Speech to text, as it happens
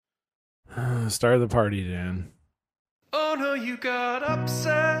Start the party, Dan. Oh no, you got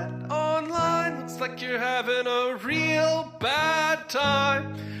upset online. Looks like you're having a real bad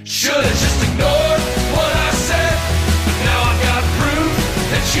time. Should've just ignored what I said, but now I've got proof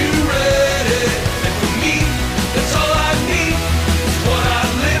that you read it. And for me, that's all I need. It's what I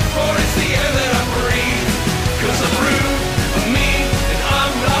live for, it's the air that I breathe. Cause I'm rude, I'm mean, and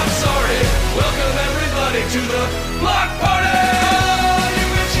I'm not sorry. Welcome everybody to the block party! You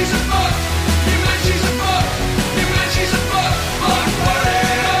bet she's a fuck, you bet she's a fuck, you bet she's a fuck, block party!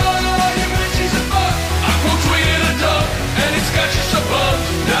 You bet she's a fuck, I quote tweeted a dunk, and it's got you so bummed,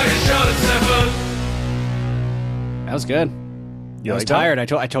 now you're shot at 7. That was good. I was tired. I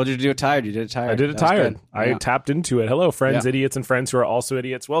told you to do it tired. You did it tired. I did it tired. I tapped into it. Hello, friends, idiots, and friends who are also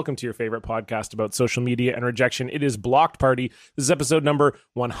idiots. Welcome to your favorite podcast about social media and rejection. It is Blocked Party. This is episode number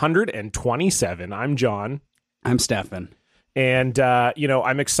 127. I'm John. I'm Stefan. And,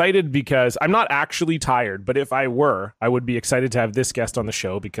 I'm excited because I'm not actually tired, but if I were, I would be excited to have this guest on the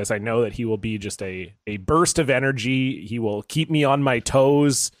show because I know that he will be just a burst of energy. He will keep me on my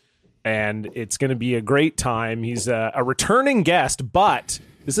toes. And it's going to be a great time. He's a returning guest, but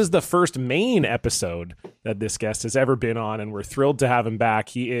this is the first main episode that this guest has ever been on, and we're thrilled to have him back.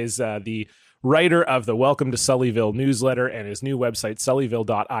 He is the writer of the Welcome to Sullyville newsletter, and his new website,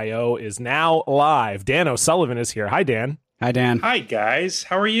 sullyville.io, is now live. Dan O'Sullivan is here. Hi, Dan. Hi, Dan. Hi, guys.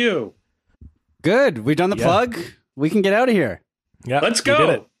 How are you? Good. We've done the plug. We can get out of here. Yeah, Let's go. We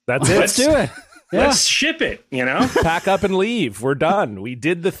did it. That's it. Let's do it. Yeah. Let's ship it, Pack up and leave. We're done. We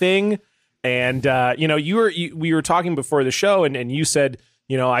did the thing. And, we were talking before the show and you said,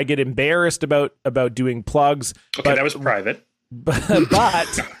 I get embarrassed about doing plugs. Okay, that was private.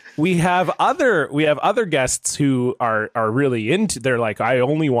 But we have other guests who are really into, they're like, I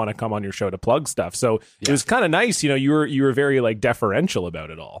only want to come on your show to plug stuff. So it was kind of nice. You were very like deferential about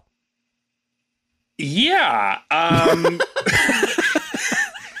it all. Yeah.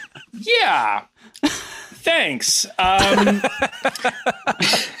 Yeah. Thanks.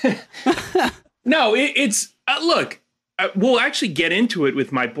 No, it's look, we'll actually get into it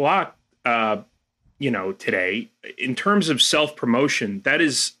with my block, today. In terms of self-promotion, that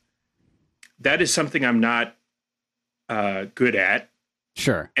is something I'm not good at.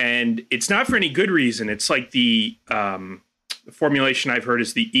 Sure. And it's not for any good reason. It's like the formulation I've heard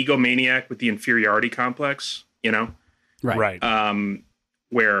is the egomaniac with the inferiority complex, Right.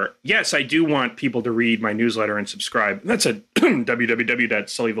 Where, yes, I do want people to read my newsletter and subscribe. That's at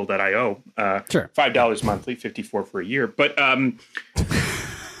www.sullyville.io. Sure. $5 monthly, $54 for a year. But Wow,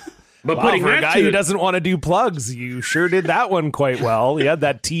 putting for a that guy who doesn't want to do plugs, you sure did that one quite well. You had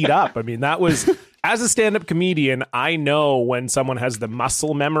that teed up. I mean, that was, as a stand-up comedian, I know when someone has the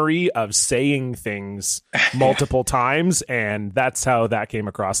muscle memory of saying things multiple times, and that's how that came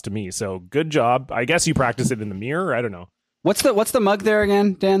across to me. So good job. I guess you practice it in the mirror. I don't know. What's the mug there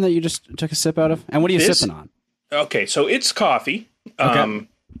again, Dan, that you just took a sip out of? And what are you sipping on? Okay, so it's coffee. Okay.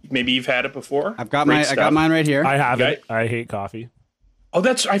 Maybe you've had it before. I got mine right here. I haven't. I hate coffee. Oh,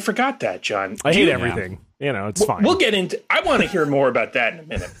 I forgot that, John. I hate everything. It's fine. We'll get into. I want to hear more about that in a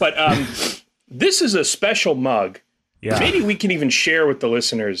minute. But this is a special mug. Yeah. Maybe we can even share with the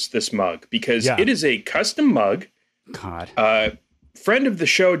listeners this mug because it is a custom mug. God. Friend of the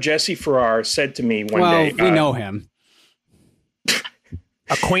show, Jesse Farrar, said to me one day. We know him.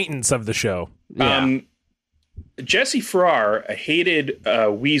 Acquaintance of the show. Yeah. Jesse Farrar, a hated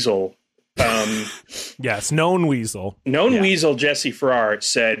weasel. Yes, known weasel. Weasel Jesse Farrar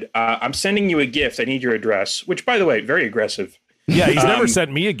said, I'm sending you a gift. I need your address. Which, by the way, very aggressive. Yeah, he's never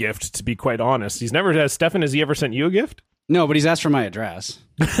sent me a gift, to be quite honest. He's never, Stefan, has he ever sent you a gift? No, but he's asked for my address.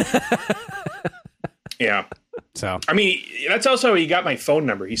 Yeah. So, I mean, that's also how he got my phone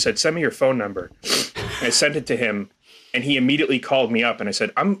number. He said, send me your phone number. And I sent it to him, and he immediately called me up, and I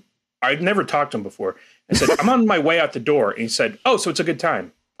said, I'd never talked to him before. I said, I'm on my way out the door. And he said, oh, so it's a good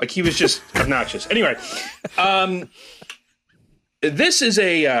time. Like, he was just obnoxious. Anyway, this is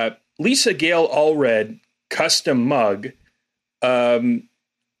a Lisa Gale Allred custom mug of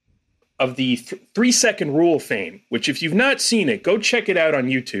the 3-second rule fame, which if you've not seen it, go check it out on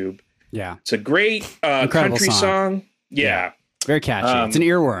YouTube. yeah. It's a great country song. Yeah. Very catchy. It's an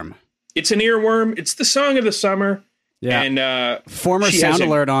earworm. It's an earworm. It's the song of the summer. Yeah. And former sound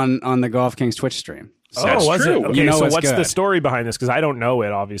alert on the Golf Kings Twitch stream. So that's was true. it? Okay, You know so it's what's the good. story behind this? Because I don't know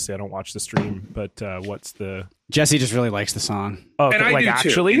it. Obviously, I don't watch the stream. But what's the? Jesse just really likes the song. Oh, And I like do, too.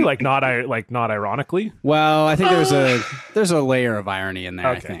 actually, like not ironically. Well, I think there's a layer of irony in there.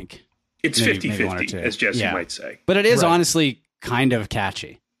 I Okay. think It's maybe one or 50-50, two. as Jesse Yeah. might say. But it is Right. honestly kind of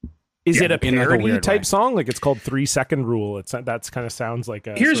catchy. Is it a in like a parody weird type way. song? Like it's called 3 Second Rule. That's kind of sounds like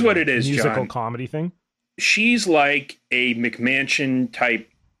a Here's sort what of it is, musical John. comedy thing. She's like a McMansion type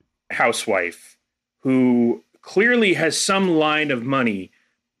housewife who clearly has some line of money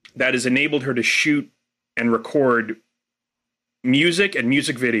that has enabled her to shoot and record music and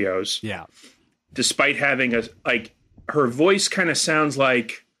music videos. Yeah. Despite having her voice kind of sounds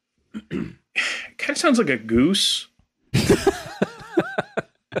like a goose.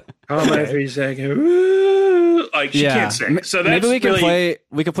 Oh my 3 second, like she can't sing. So that's maybe we can really,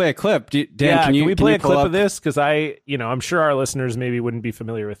 play a clip. Dan, Yeah, can we play a pull clip up- of this? Because I'm sure our listeners maybe wouldn't be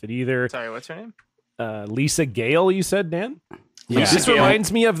familiar with it either. Sorry, what's her name? Lisa Gale, you said, Dan? Yeah. This Gale.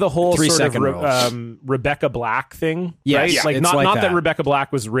 reminds me of the whole 3 sort of second rule. Rebecca Black thing, Yes, right? yeah, Like it's not like not that that. Rebecca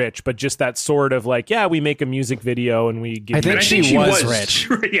Black was rich, but just that sort of like, yeah, we make a music video and we give. I think and I she think was rich.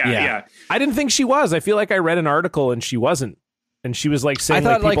 yeah, Yeah. yeah. I didn't think she was. I feel like I read an article and she wasn't, and she was like saying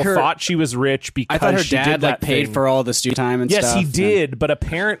thought, like people like, her- thought she was rich because I thought her she did dad that like paid thing. for all the studio time and Yes, stuff. he did, but I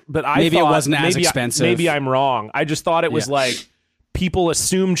Maybe it thought, wasn't as maybe expensive. Maybe I'm wrong. I just thought it was Yeah. like people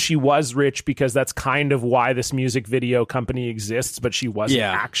assumed she was rich because that's kind of why this music video company exists, but she wasn't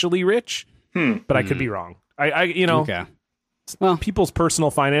Yeah. actually rich. But I could be wrong. I Okay. Well, people's personal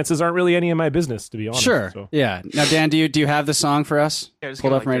finances aren't really any of my business, to be honest. sure. So. Yeah. Now, Dan, do you have the song for us? Yeah, just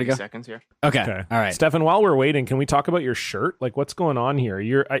Pulled give it up and ready to go. 30 seconds here. Okay. Okay. All right. Stefan, while we're waiting, can we talk about your shirt? Like, what's going on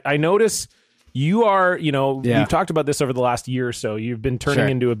here? I notice you are, Yeah. you've talked about this over the last year or so. You've been turning Sure.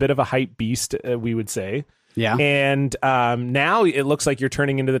 into a bit of a hype beast, we would say. Yeah. And now it looks like you're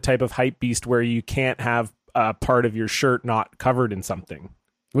turning into the type of hype beast where you can't have part of your shirt not covered in something.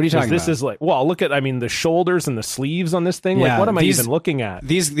 What are you 'Cause talking this about? is like, well, look at, the shoulders and the sleeves on this thing. Yeah, Like, what am I these- even looking at?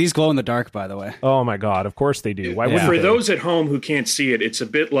 These glow in the dark, by the way. Oh my God, of course they do. Why Yeah. wouldn't For they? those at home who can't see it, it's a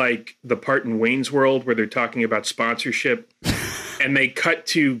bit like the part in Wayne's World where they're talking about sponsorship and they cut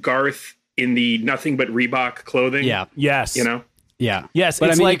to Garth in the nothing but Reebok clothing. Yeah. Yes. You know? Yeah. Yes, But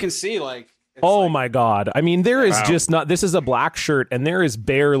it's I mean, like- you can see like. Oh my God. There is Wow. just not, this is a black shirt and there is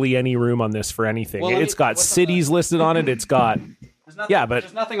barely any room on this for anything. Well, let It's me- got what's on cities listed on it. It's got, yeah, but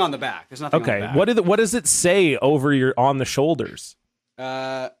there's nothing on the back. There's nothing. okay. On the back. What does it say over on the shoulders?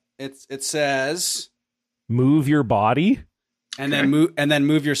 It says Move your body. and then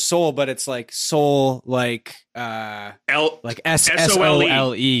move your soul, but it's like soul like like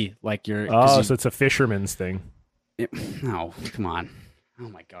SOLE like your. 'cause Oh, you- so it's a fisherman's thing. no, come on. Oh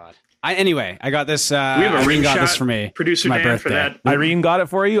my God. Anyway, I got this. We have a Irene ring got shot, this for me. producer my Dan, birthday. for that. Irene got it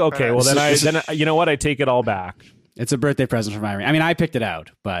for you? Okay, well then you know what? I take it all back. It's a birthday present from Irene. I mean, I picked it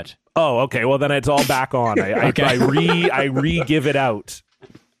out, but Oh, okay. Well, then it's all back on. Okay. I re-give it out.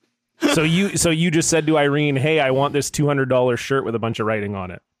 So you just said to Irene, "Hey, I want this $200 shirt with a bunch of writing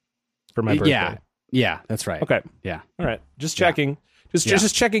on it for my birthday." yeah, that's right. Okay. Yeah. All right. Just checking.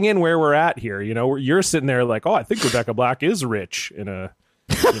 Just checking in where we're at here. You're sitting there like, "Oh, I think Rebecca Black is rich in a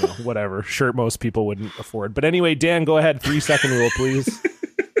whatever shirt most people wouldn't afford." But anyway, Dan, go ahead. 3 second rule, please.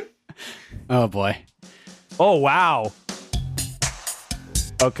 Oh boy. Oh, wow.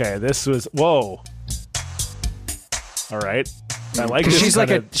 Okay, this was whoa. All right. I like this. She's like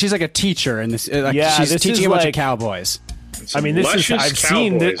kinda- she's like a teacher in this. Yeah, she's this teaching is a bunch like- of cowboys. I mean, this is Luscious I've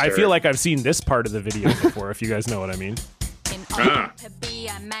seen cowboys I there. feel like I've seen this part of the video before, if you guys know what I mean. In order to be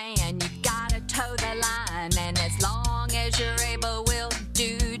a man, you gotta toe the line, and as long as you're able, we'll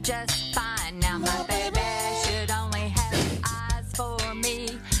do just fine. Now my baby should only have eyes for me.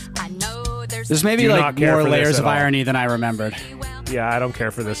 I know There's maybe Do not like care more for this layers at of all. irony than I remembered. Yeah, I don't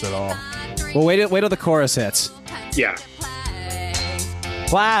care for this at all. Well, wait till the chorus hits. Yeah.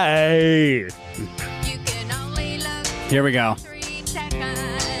 Play. You can only look Here we go. 3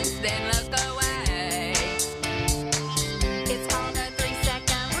 seconds, then look away. It's called a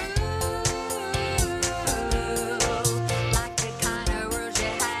 3-second rule, like the kind of rules you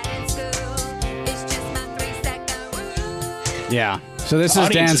had in school. It's just my 3-second rule. Yeah. So this The is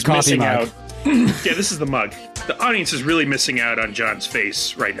audience Dan's is coffee missing mug. out. Yeah, this is the mug. The audience is really missing out on John's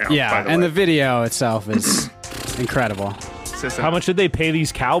face right now. Yeah, by the and way. the video itself is incredible. System. How much did they pay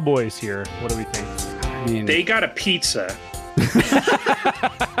these cowboys here? What do we think? I mean, They got a pizza.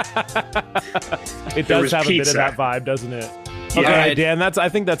 It There does was have a bit pizza. of that vibe, doesn't it? Yeah. All right, Dan. I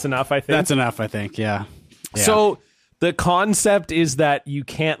think that's enough. I think that's enough, I think. Yeah. Yeah. So the concept is that you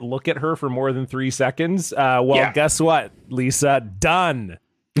can't look at her for more than 3 seconds. Well, Yeah. guess what, Lisa? Done.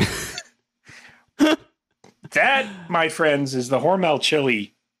 That, my friends, is the Hormel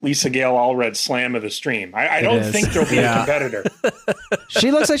Chili Lisa Gale All Red Slam of the stream. I don't is. think there'll be Yeah. a competitor. she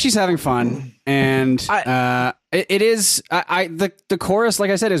looks like she's having fun, and it is. The chorus,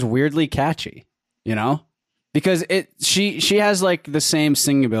 like I said, is weirdly catchy. You know, because she has like the same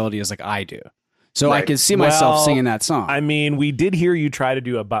singing ability as like I do. So I Right. could see myself Well, singing that song. I mean, we did hear you try to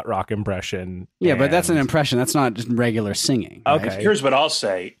do a butt rock impression. yeah, but that's an and- impression. That's not just regular singing. right? Okay. Here's what I'll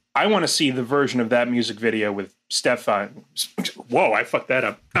say. I want to see the version of that music video with Stefan. Whoa, I fucked that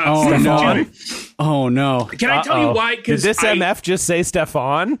up. Oh Stefan. no! Oh no! Can I tell you why? Did 'Cause this I- MF just say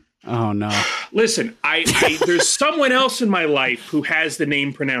Stefan? Oh no! Listen, I there's someone else in my life who has the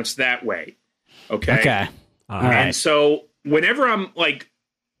name pronounced that way. Okay. Okay. All And right. so whenever I'm like,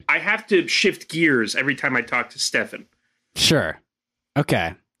 I have to shift gears every time I talk to Stefan. Sure.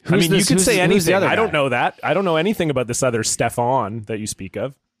 Okay. I mean, you this- could who's- say who's the anything. other I don't guy? know that. I don't know anything about this other Stefan that you speak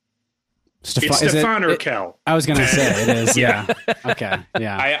of. It's is it- Stefan it- Urkel. I was gonna say it is. Yeah. Okay.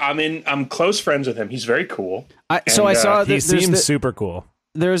 Yeah. I'm close friends with him. He's very cool. So I and, saw He that seems super cool.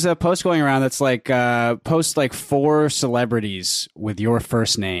 there's a post going around that's like post like 4 celebrities with your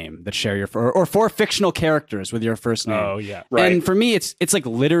first name that share your or 4 fictional characters with your first name. Oh yeah. Right. And for me, it's like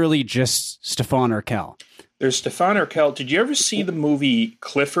literally just Stefan Urkel. There's Stefan Urkel. Did you ever see the movie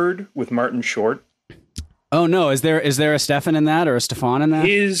Clifford with Martin Short? Oh no, is there a Stefan in that or a Stefan in that?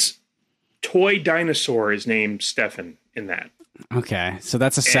 His toy dinosaur is named Stefan in that. Okay, so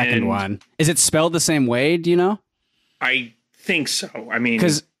that's a second And- one. Is it spelled the same way? Do you know? I think so. I mean,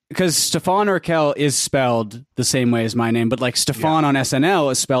 Because Stefan Urkel is spelled the same way as my name, but like Stefan on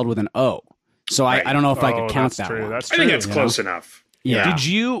SNL is spelled with an O. So Right. I don't know if I Oh, could count that's that true. one. That's I true. think that's you close enough. Yeah. Did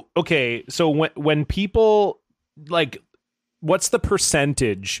you so when people like what's the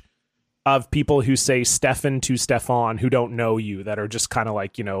percentage of people who say Stefan to Stefan who don't know you that are just kind of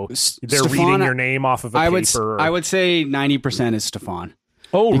like, they're Stefan, reading your name off of a paper? I would say 90% is Stefan.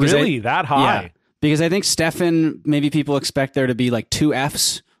 Oh, because really? That high? Yeah. Because I think Stefan, maybe people expect there to be like 2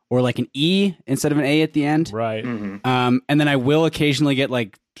 F's or like an E instead of an A at the end. Right. Mhm. And then I will occasionally get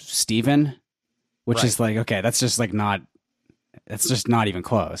like Steven, which Right. is like, okay, that's just not even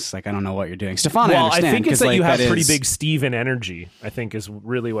close. Like, I don't know what you're doing. Stefan, I Well, I understand. think it's 'cause, that you like, have that pretty is- big Steven energy, I think is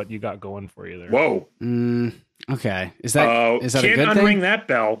really what you got going for you there. Whoa. Okay. Is that a Can't good unring thing? that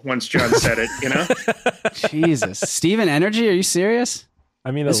bell once John said it, you know? Jesus. Steven Energy? Are you serious?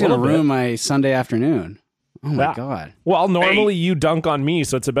 I mean, This is a going to little ruin bit. my Sunday afternoon. Oh, my Yeah. God. Well, normally you dunk on me,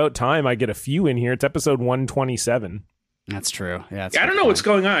 so it's about time I get a few in here. It's episode 127. That's true. Yeah. That's I a don't good know what's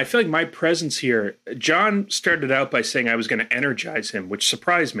point. going on. I feel like my presence here, John started out by saying I was going to energize him, which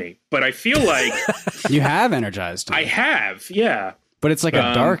surprised me. But I feel like You have energized him, I have, yeah. but it's like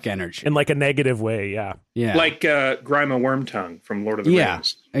a dark energy. In like a negative way, yeah. Yeah. Like Grima Wormtongue from Lord of the yeah,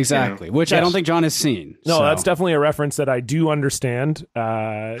 Rings. exactly. Which I Yes. don't think John has seen. No, so. that's definitely a reference that I do understand.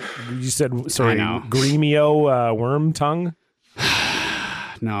 You said, sorry, I know. Gremio worm tongue.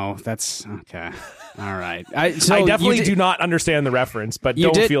 No, that's okay. All right. I definitely do not understand the reference, but You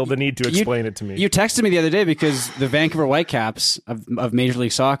don't did- feel the need to you- explain it to me. You texted me the other day because the Vancouver Whitecaps of Major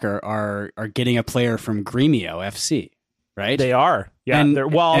League Soccer are getting a player from Gremio FC, right? They are. Yeah. And- they're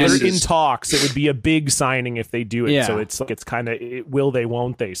and- in talks. It would be a big signing if they do it. Yeah. So it's kind of will they,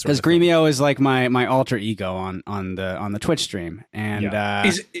 won't they? Sort Because of thing. Gremio is like my alter ego on the Twitch stream, and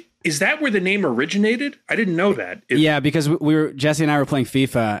Is that where the name originated? I didn't know that. yeah, because we were Jesse and I were playing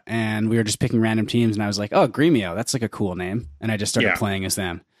FIFA, and we were just picking random teams, and I was like, oh, Gremio, that's like a cool name, and I just started Yeah. playing as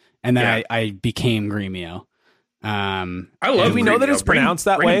them, and then Yeah. I became Gremio. I love Do we know that Gremio. it's pronounced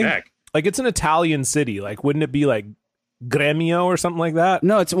that bring it way? back. Like it's an Italian city. Like wouldn't it be like Gremio or something like that?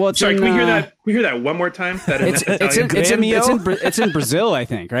 No, it's Sorry, in, can we hear that? Can we hear that one more time? That It's in Gremio? it's in Brazil, I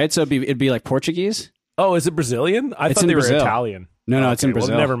think, right? So it'd be like Portuguese. Oh, is it Brazilian? I It's thought in they were Brazil. Italian. No, it's in Okay, well,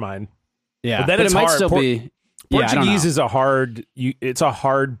 Brazil. never mind. Yeah, But then it's it might hard. still be. Yeah, I don't Portuguese know. is a hard. It's a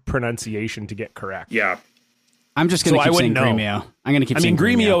hard pronunciation to get correct. Yeah. I'm just gonna So I keep saying wouldn't know. Gremio. I'm gonna keep. I mean,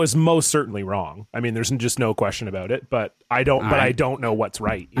 saying Gremio is most certainly wrong. I mean, there's just no question about it. But I don't. All But right. I don't know what's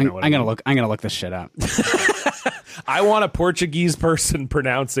right. You I'm, know what I I'm gonna mean? look. I'm gonna look this shit up. I want a Portuguese person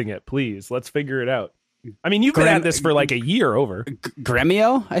pronouncing it. Please, let's figure it out. I mean, you've been at this for like a year over.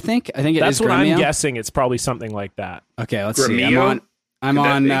 Gremio, I think. I think it is That's what Gremio. I'm guessing. It's probably something like that. Okay, let's see. Gremio? I'm Could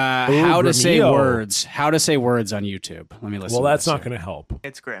that on be? how to say Gremio. words. How to say words on YouTube. Let me listen. Well, to that's this not here. going to help.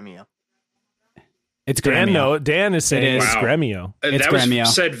 It's Gremio. It's Dan, Gremio. no, Dan is saying is. it's Wow. Gremio. It's That was Gremio.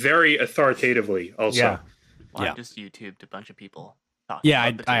 said very authoritatively also. Yeah. Well, Yeah. I just YouTubed a bunch of people talking. Yeah,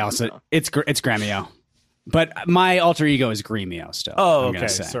 about the I team, also so. it's Gremio, but my alter ego is Gremio still. Oh, I'm gonna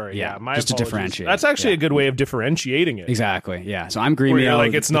okay. say. Sorry. Yeah, my just to apologies. differentiate. That's actually Yeah. a good way of differentiating it. Exactly. Yeah. So I'm Where Gremio. you're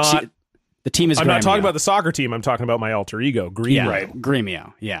like, it's The not- the team is. I'm not Gremio. talking about the soccer team. I'm talking about my alter ego, Green. Yeah, Right.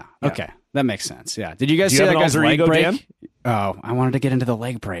 Gremio. Yeah. Okay, that makes sense. Yeah. Did you guys Do you see have that an guy's alter leg ego, break? Dan? Oh, I wanted to get into the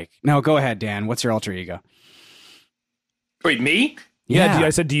leg break. No, go ahead, Dan. What's your alter ego? Wait, me? Yeah.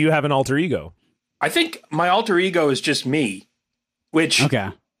 I said, do you have an alter ego? I think my alter ego is just me, which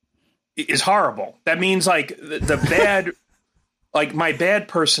is horrible. That means like the bad, like my bad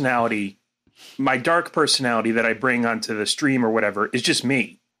personality, my dark personality that I bring onto the stream or whatever is just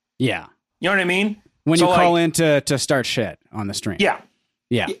me. Yeah. You know what I mean? When you call in to start shit on the stream. Yeah.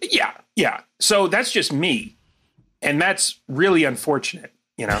 Yeah. Yeah. So that's just me. And that's really unfortunate,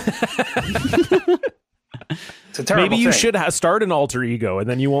 you know? It's a terrible Maybe you thing. should start an alter ego and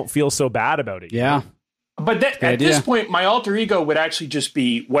then you won't feel so bad about it. Yeah. But at this point, my alter ego would actually just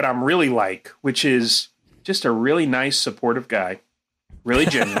be what I'm really like, which is just a really nice, supportive guy. Really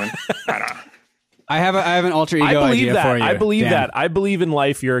genuine. I don't know. I have an alter ego I believe idea that. for you. I believe Dan. that. I believe in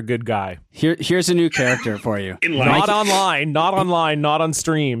life. You're a good guy. Here's a new character for you. In life. Not online, not on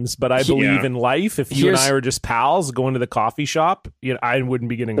streams, but I believe in life. If you and I were just pals going to the coffee shop, I wouldn't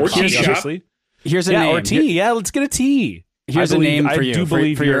be getting a Or coffee, tea shop. obviously. Here's a name. Or tea. Yeah, let's get a tea. Here's a name for you. I do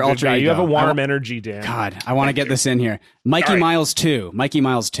believe for you're your a good alter guy. ego. You have a warm energy, Dan. God, I want to get this in here. Mikey All right. Miles 2. Mikey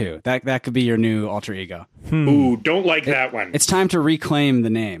Miles 2. That could be your new alter ego. Ooh, don't like that one. It's time to reclaim the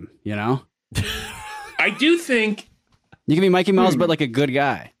name, you know? I do think You can be Mikey Miles, but like a good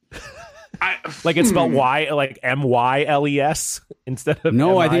guy. Like it's spelled Y, like MYLES instead of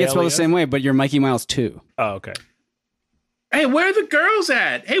No, I think it's spelled the MILES? same way, but you're Mikey Miles 2. Oh, okay. Hey, where are the girls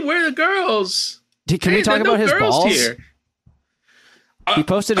at? Hey, where are the girls? Can we talk there are about no his girls balls? here. He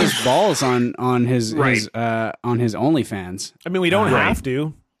posted his balls on his Right. on his OnlyFans. I mean, we don't Right. have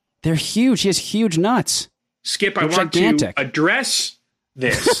to. They're huge. He has huge nuts. Skip, I They're want gigantic. to address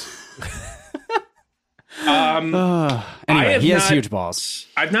this. Anyway, have he has not- huge balls.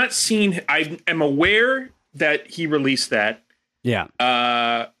 I've not seen. I am aware that he released that. Yeah.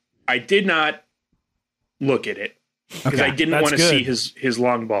 I did not look at it because Okay, I didn't that's want to see good. his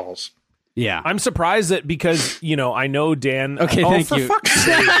long balls. Yeah. I'm surprised that because, I know Dan. Okay, thank for you. fuck's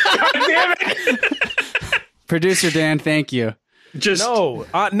sake. God damn it! Producer Dan, thank you. Just No,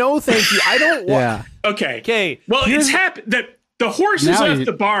 thank you. I don't want. Yeah. okay. Okay. Well, here's- it's happened that the horse Now has left you-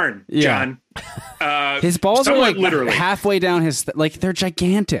 the barn, Yeah. John. His balls are somewhat like literally. halfway down his like they're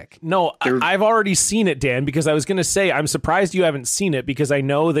gigantic. No, I've already seen it, Dan, because I was going to say, I'm surprised you haven't seen it because I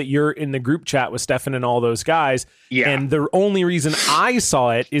know that you're in the group chat with Stefan and all those guys. Yeah. And the only reason I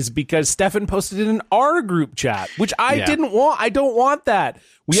saw it is because Stefan posted it in our group chat, which I Yeah. didn't want. I don't want that.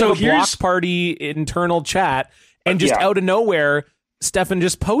 We So have a block here's- party internal chat, and just Yeah. out of nowhere, Stefan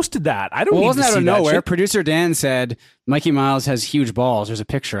just posted that. I don't Well, it need wasn't to out see of that nowhere. shit. Producer Dan said Mikey Miles has huge balls. There's a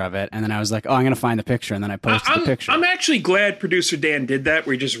picture of it, and then I was like, "Oh, I'm gonna find the picture," and then I posted the picture. I'm actually glad producer Dan did that,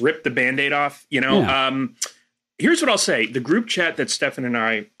 where he just ripped the Band-Aid off. Yeah. Here's what I'll say: the group chat that Stefan and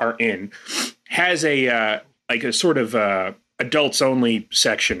I are in has a like a sort of adults only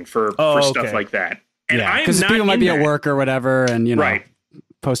section for stuff okay. like that. And yeah, I am because not people might in be at that. work or whatever, and Right.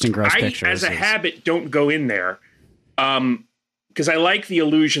 posting gross I, pictures. as a is- habit, don't go in there because I like the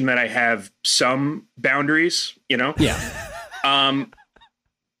illusion that I have some boundaries. Yeah.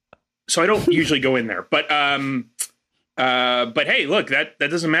 So I don't usually go in there. But hey, look, that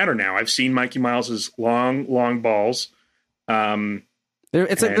doesn't matter now. I've seen Mikey Miles's long balls. They're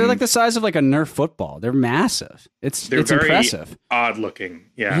like the size of like a Nerf football. They're massive. It's They're very impressive. odd looking.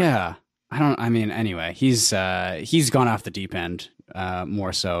 Yeah. Yeah. Anyway, he's gone off the deep end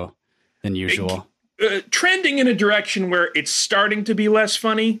more so than usual. Trending in a direction where it's starting to be less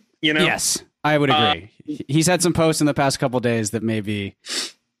funny, Yes, I would agree. He's had some posts in the past couple days that maybe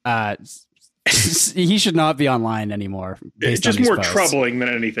he should not be online anymore. It's based just on these more posts. troubling than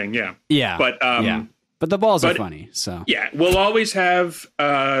anything. Yeah. Yeah. But yeah. But the balls are but- funny. So Yeah, we'll always have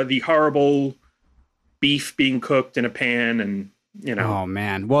the horrible beef being cooked in a pan, and Oh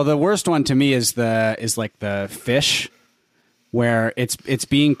man. Well, the worst one to me is like the fish, where it's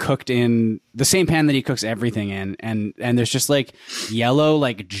being cooked in the same pan that he cooks everything in, and there's just like yellow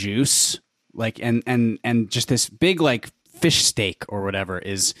like juice, like and just this big like fish steak or whatever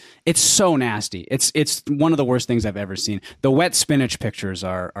it's so nasty. It's one of the worst things I've ever seen. The wet spinach pictures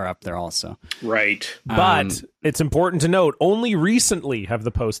are up there also. right. But it's important to note, only recently have the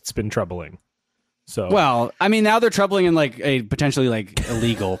posts been troubling. So Well, I mean, now they're troubling in like a potentially like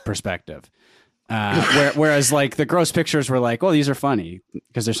illegal perspective. Whereas like the gross pictures were like, oh, these are funny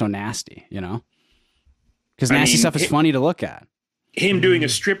because they're so nasty, because I nasty mean, stuff is funny to look at. Him doing a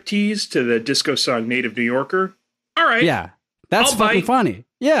striptease to the disco song "Native New Yorker." All right. Yeah, that's I'll fucking bite. funny.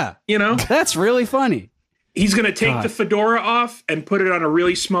 Yeah, that's really funny. He's going to take God. the fedora off and put it on a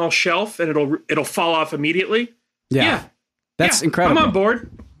really small shelf, and it'll fall off immediately. Yeah, that's Yeah, incredible. I'm on board.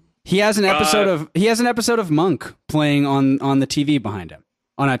 He has an episode of Monk playing on the TV behind him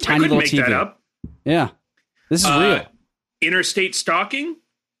on a I tiny couldn't little make TV. that up. Yeah, this is real. Interstate stalking,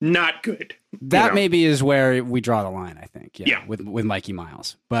 not good. That know. maybe is where we draw the line, I think. Yeah. With Mikey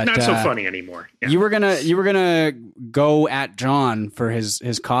Miles. But Not so funny anymore. Yeah. You were gonna go at John for his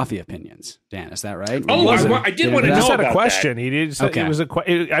coffee opinions, Dan. Is that right? Oh, I did want to He know just had a about question. He did. Okay. It was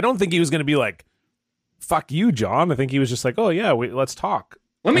I don't think he was going to be like, "Fuck you, John." I think he was just like, "Oh yeah, let's talk."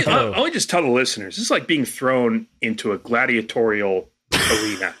 Let me just tell the listeners, this is like being thrown into a gladiatorial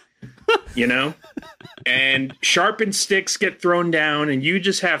arena, you know? And sharpened sticks get thrown down and you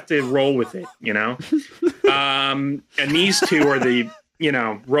just have to roll with it, you know? And these two are the,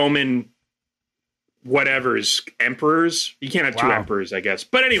 Roman whatever's emperors. You can't have two emperors, I guess.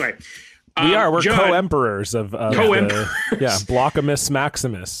 But anyway. We're John, co-emperors of co-emperors. Blockamus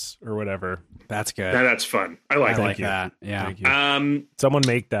Maximus or whatever. That's good. That's fun. I like that. Yeah. Thank you. Someone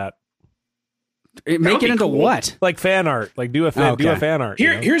make that. Make it into cool. what? Like fan art. Like do a fan art.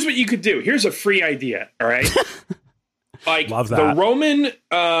 Here's what you could do. Here's a free idea. All right. Like Love the that. Roman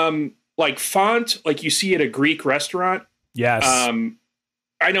like font, like you see at a Greek restaurant. Yes.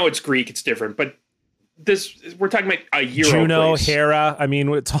 I know it's Greek, it's different, but we're talking about a Euro Juno, place. Hera. I mean,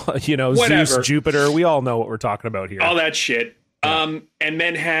 it's all, Whatever. Zeus, Jupiter. We all know what we're talking about here. All that shit. And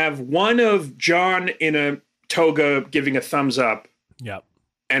then have one of John in a toga giving a thumbs up, Yep.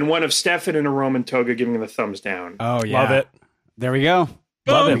 and one of Stefan in a Roman toga giving the thumbs down. Oh yeah. Love it. There we go.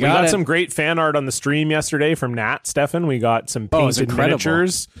 Love it. We We got got it. some great fan art on the stream yesterday from Nat, Stefan. We got some Oh, it's painted incredible.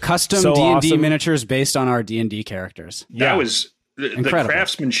 miniatures. Custom So D&D awesome. miniatures based on our D&D characters. That was the Incredible.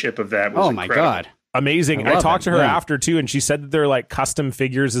 craftsmanship of that was Oh my incredible. god. Amazing. I I love talked it. to her Yeah. after too, and she said that they're like custom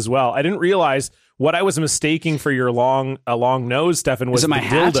figures as well. I didn't realize what I was mistaking for your long nose, Stefan, was Is it my the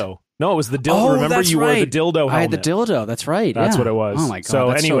hat? dildo. No, it was the dildo. Oh, Remember, that's you wore the right. dildo helmet. I had the dildo. That's right. That's yeah. what it was. Oh my god. So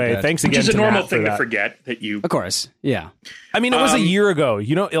that's anyway, good. thanks Which again. is a to normal Nat thing for to that. forget that you. Of course. Yeah. I mean, it was a year ago.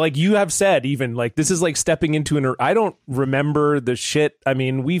 Like you have said, even like this is like stepping into an. I don't remember the shit. I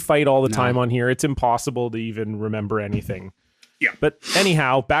mean, we fight all the time on here. It's impossible to even remember anything. Yeah. But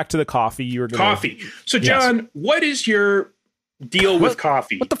anyhow, back to the coffee. You were gonna, Coffee. So, John, what is your deal with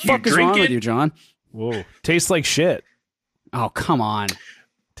coffee? What the Do you fuck is drink wrong it? with you, John? Whoa, tastes like shit. Oh, come on.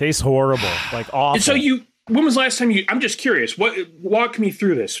 Tastes horrible. Like awful. And so when was the last time I'm just curious. Walk me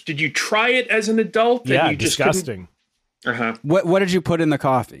through this. Did you try it as an adult? Yeah, you just disgusting. Uh-huh. What did you put in the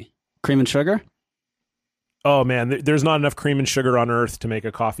coffee? Cream and sugar? Oh man, there's not enough cream and sugar on earth to make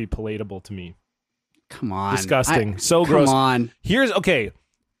a coffee palatable to me. Come on. Disgusting. So gross. Come on. Here's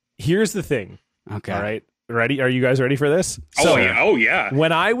the thing. Okay. All right. Ready? Are you guys ready for this? Oh yeah.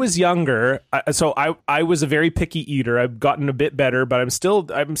 When I was younger, I was a very picky eater. I've gotten a bit better, but I'm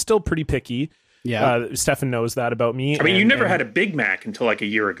still pretty picky. Yeah. Stefan knows that about me. I mean, you never had a Big Mac until like a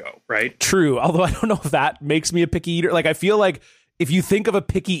year ago, right? True. Although I don't know if that makes me a picky eater. Like I feel like if you think of a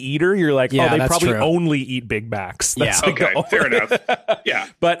picky eater, you're like, Yeah, oh, they that's probably true. only eat Big Macs. Yeah. That's like the Okay, fair enough. Yeah.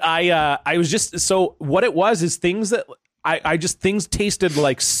 But I was just so what it was is things that I just things tasted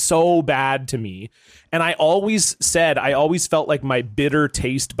like so bad to me. And I always felt like my bitter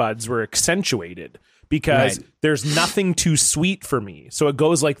taste buds were accentuated because Right. there's nothing too sweet for me. So it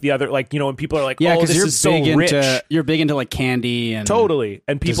goes like the other, like, when people are like, Yeah, oh, because this you're is so big rich. you're big into like candy and Totally.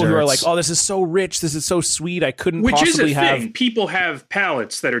 And people who are like, desserts. oh, this is so rich. This is so sweet. I couldn't Which is a possibly thing. have. People have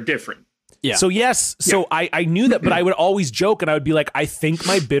palates that are different. Yeah. So yes, so I knew that, but I would always joke and I would be like, I think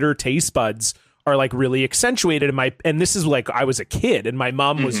my bitter taste buds are like really accentuated and this is like I was a kid and my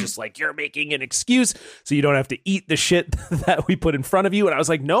mom was just like, you're making an excuse so you don't have to eat the shit that we put in front of you. And I was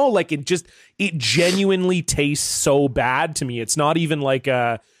like, no, like it genuinely tastes so bad to me. It's not even like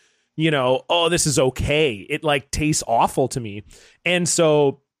oh, this is okay. It like tastes awful to me. And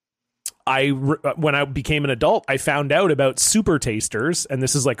so when I became an adult, I found out about super tasters, and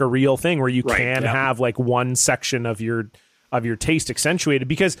this is like a real thing where you can have like one section of your taste accentuated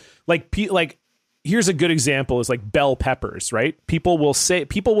because here's a good example is like bell peppers, right? People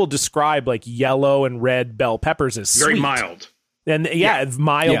will describe like yellow and red bell peppers as Very sweet. mild. And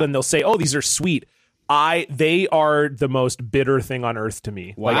mild, Yeah. and they'll say, oh, these are sweet. They are the most bitter thing on earth to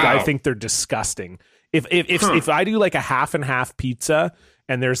me. Like Wow. I think they're disgusting. If I do like a half and half pizza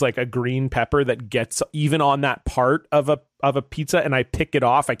and there's like a green pepper that gets even on that part of a pizza and I pick it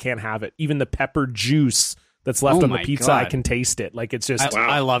off, I can't have it. Even the pepper juice that's left Oh on the my pizza, I God. can taste it. Like it's just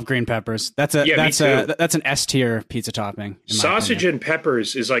I love green peppers. That's Yeah, me too. that's an S tier pizza topping. in my Sausage opinion. and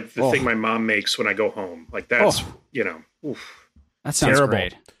peppers is like the thing my mom makes when I go home. Like that's, oof. That sounds terrible.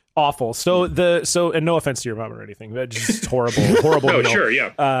 great. awful. So and no offense to your mom or anything, but just horrible, horrible. Oh, meal. sure,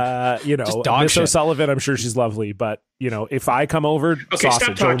 yeah. dog Miss shit. O'Sullivan, I'm sure she's lovely, but if I come over, Okay, stop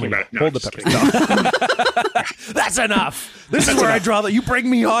sausage talking only. about it. No, Hold the just peppers. That's enough. This is where I draw that. You bring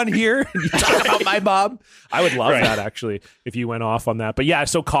me on here and you talk about my mom. I would love Right. that actually if you went off on that. But yeah,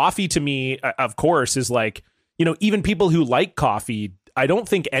 so coffee to me, of course, is like even people who like coffee. I don't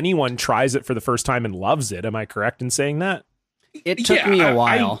think anyone tries it for the first time and loves it. Am I correct in saying that? It took Yeah, me a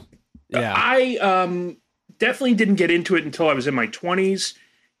while. I definitely didn't get into it until I was in my 20s.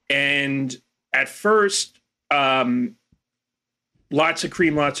 And at first, lots of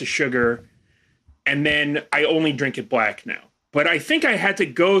cream, lots of sugar. And then I only drink it black now. But I think I had to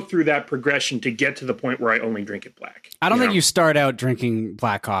go through that progression to get to the point where I only drink it black. I don't think know? you start out drinking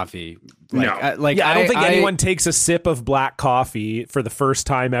black coffee. No. I don't think anyone takes a sip of black coffee for the first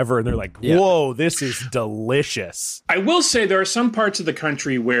time ever and they're like, Yeah. whoa, this is delicious. I will say there are some parts of the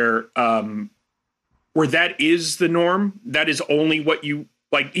country where that is the norm. That is only what you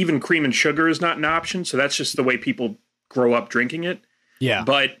like. Even cream and sugar is not an option. So that's just the way people grow up drinking it. Yeah.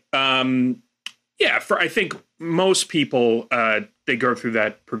 But I think most people they go through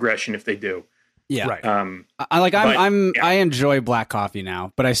that progression if they do. Yeah. Right. I enjoy black coffee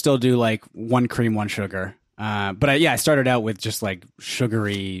now, but I still do like one cream, one sugar. But I started out with just like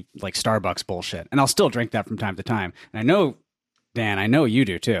sugary, like Starbucks bullshit, and I'll still drink that from time to time. And I know, Dan, I know you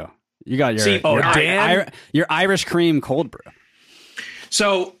do too. You got your Dan? your Irish cream cold brew.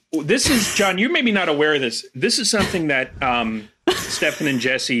 So this is, John, you're maybe not aware of this. This is something that Stefan and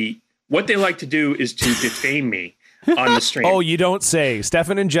Jesse, what they like to do is to defame me on the stream. Oh, you don't say.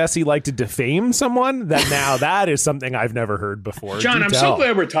 Stefan and Jesse like to defame someone? That is something I've never heard before. John, Do I'm tell. so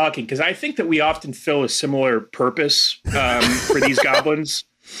glad we're talking because I think that we often fill a similar purpose for these goblins.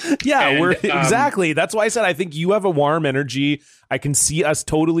 Yeah, And, we're exactly. That's why I said I think you have a warm energy. I can see us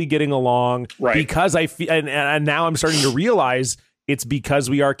totally getting along Right. because I feel, and now I'm starting to realize it's because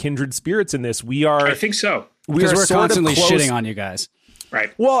we are kindred spirits in this. We are. I think so. Because we're sort of constantly close- shitting on you guys.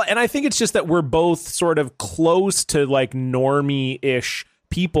 Right. Well, and I think it's just that we're both sort of close to like normie-ish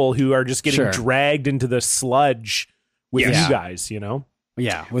people who are just getting Sure. dragged into the sludge with Yes. you guys,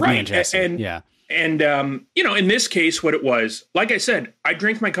 Yeah, with me Right, and Jesse. and- yeah. And, in this case, what it was, like I said, I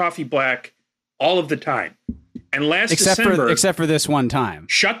drink my coffee black all of the time. And last December... Except for this one time.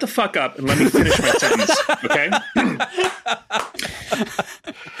 Shut the fuck up and let me finish my sentence, okay?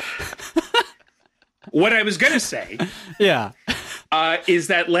 What I was going to say Yeah. is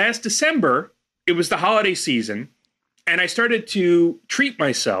that last December, it was the holiday season, and I started to treat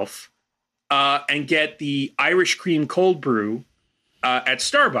myself and get the Irish cream cold brew at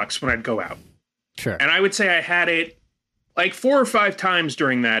Starbucks when I'd go out. Sure. And I would say I had it like 4 or 5 times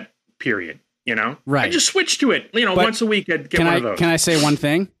during that period, Right. I just switched to it, But once a week I'd get one of those. Can I say one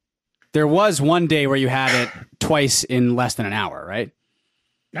thing? There was one day where you had it twice in less than an hour, right?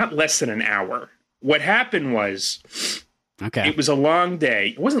 Not less than an hour. What happened was... Okay. It was a long day.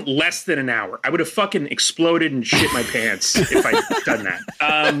 It wasn't less than an hour. I would have fucking exploded and shit my pants if I'd done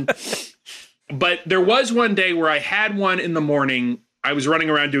that. But there was one day where I had one in the morning. I was running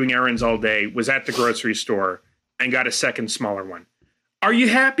around doing errands all day, was at the grocery store, and got a second smaller one. Are you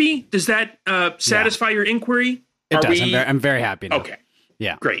happy? Does that satisfy your inquiry? It does. I'm very happy now. Okay,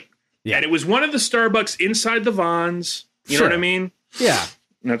 Yeah. great. Yeah. And it was one of the Starbucks inside the Vons. You know Sure. what I mean? Yeah.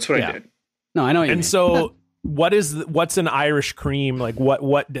 And that's what Yeah. I did. No, I know what you mean. And so, what's an Irish cream like?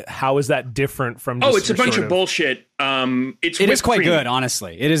 How is that different from? Oh, just it's a your bunch sort of bullshit. It is whipped quite cream. good,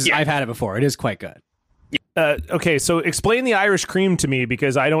 honestly. It is. Yeah. I've had it before. It is quite good. Okay, so explain the Irish cream to me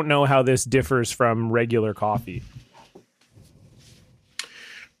because I don't know how this differs from regular coffee.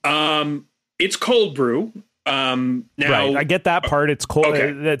 It's cold brew. Now, Right, I get that part. It's cold. okay.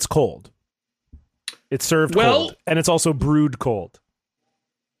 It's cold. It's served Well- cold, and it's also brewed cold.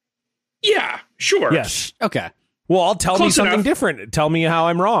 Yeah, sure. Yes. Okay. Well, tell me Close something enough. different. Tell me how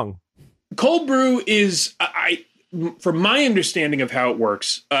I'm wrong. Cold brew is, from my understanding of how it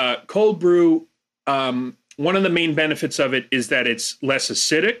works, cold brew, one of the main benefits of it is that it's less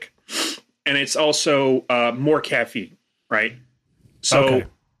acidic and it's also more caffeine, right? So Okay.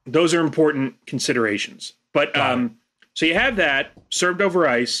 those are important considerations. But so you have that served over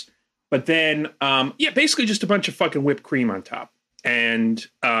ice, but then, basically just a bunch of fucking whipped cream on top. And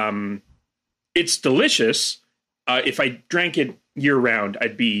it's delicious. If I drank it year round,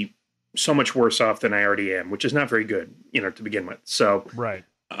 I'd be so much worse off than I already am, which is not very good, to begin with. So, Right.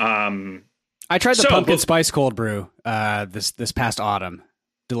 I tried the So, pumpkin but- spice cold brew this past autumn.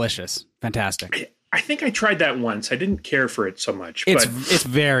 Delicious. Fantastic. I think I tried that once. I didn't care for it so much, It's but it's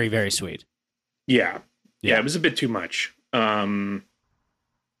very, very sweet. yeah, Yeah. it was a bit too much.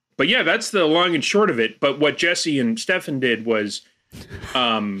 But yeah, that's the long and short of it. But what Jesse and Stefan did was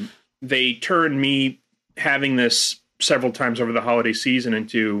they turned me having this several times over the holiday season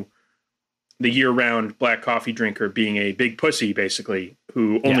into the year-round black coffee drinker being a big pussy, basically,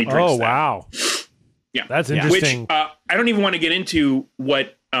 who only drinks that. Wow. Yeah. That's interesting. Which I don't even want to get into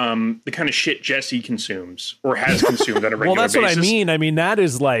what the kind of shit Jesse consumes or has consumed on a regular Well, that's basis. what I mean. I mean, that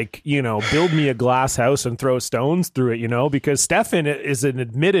is like, build me a glass house and throw stones through it, because Stefan is an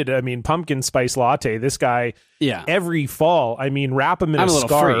admitted, pumpkin spice latte. This guy, every fall, wrap him in a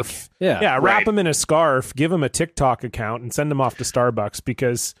scarf. Freak. Yeah. Wrap him in a scarf, give him a TikTok account and send him off to Starbucks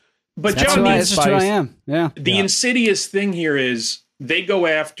because... But That's John, just who I am. Yeah. the insidious thing here is they go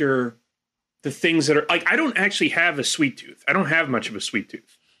after the things that are like, I don't actually have a sweet tooth. I don't have much of a sweet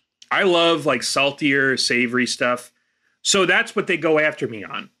tooth. I love like saltier, savory stuff. So that's what they go after me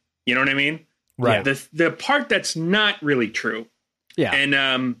on. You know what I mean? Right. The part that's not really true. Yeah.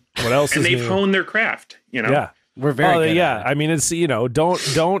 And what else? and is they've new? honed their craft, Yeah. We're very good yeah. at it. It's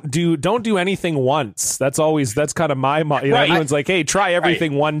don't do anything once. That's kind of my motto. Right. Everyone's like, hey, try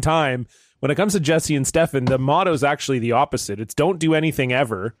everything one time. When it comes to Jesse and Stefan, the motto is actually the opposite. It's don't do anything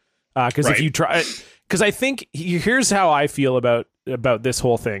ever. Because if you try, because I think here's how I feel about this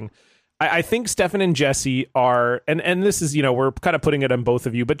whole thing. I think Stefan and Jesse are, and this is, we're kind of putting it on both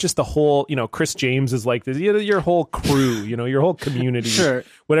of you, but just the whole, Chris James is like this, your whole crew, your whole community, Sure.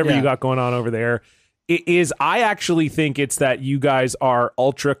 whatever you got going on over there. It is, I actually think it's that you guys are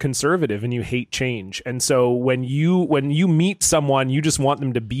ultra conservative and you hate change. And so when you meet someone, you just want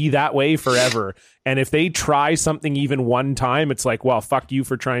them to be that way forever. And if they try something even one time, it's like, well, fuck you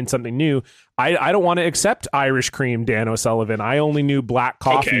for trying something new. I don't want to accept Irish cream Dan O'Sullivan. I only knew black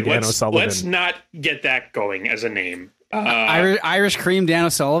coffee Dan O'Sullivan. Let's not get that going as a name. Irish cream Dan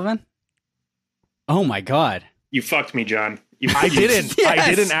O'Sullivan? Oh my God. You fucked me, John. I didn't. Yes.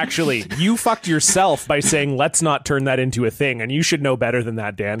 I didn't actually. You fucked yourself by saying let's not turn that into a thing, and you should know better than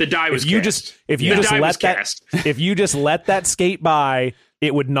that, Dan. The die was cast. If you The just die was let that cast. if you just let that skate by,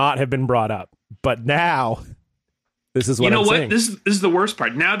 it would not have been brought up. But now, this is what You know I'm what? saying. This is the worst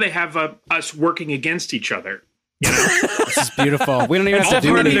part. Now they have us working against each other. This is beautiful. We don't even have to Stefan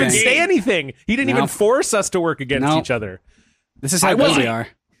do didn't even anything. say anything. He didn't even No. force us to work against No. each other. This is how good we are.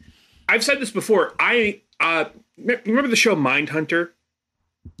 I've said this before. I remember the show Mindhunter.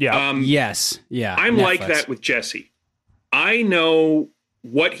 Yeah. Yes. Yeah. I'm Netflix. like that with Jesse. I know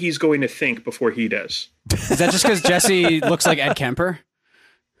what he's going to think before he does. Is that just because Jesse looks like Ed Kemper?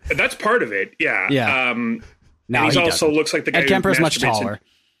 That's part of it. Yeah. Yeah. And No, he's he also doesn't. looks like the guy Ed Kemper who is much masturbates in- taller.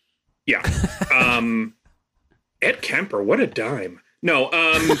 Yeah. Ed Kemper, what a dime. No.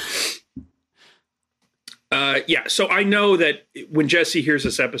 Yeah. So I know that when Jesse hears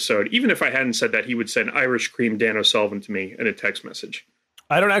this episode, even if I hadn't said that, he would send Irish cream Dan O'Sullivan to me in a text message.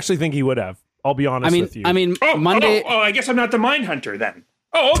 I don't actually think he would have. I'll be honest with you. Monday. I guess I'm not the mind hunter then.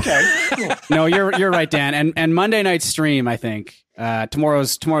 Oh, okay. No, you're right, Dan. And Monday night stream, I think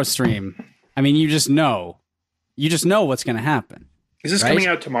tomorrow's stream. I mean, you just know what's going to happen. Is this Right? coming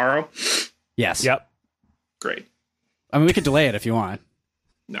out tomorrow? Yes. Yep. Great. I mean, we could delay it if you want.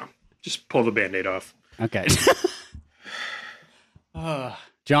 No, just pull the Band-Aid off. Okay.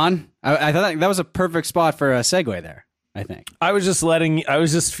 John, I thought that was a perfect spot for a segue there. I think. I was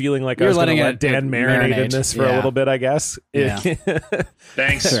just feeling like You I were was going letting to let it Dan marinate in this for a Yeah. little bit, I guess. Yeah.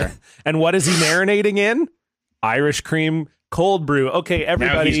 Thanks. Sure. And what is he marinating in? Irish cream cold brew. Okay,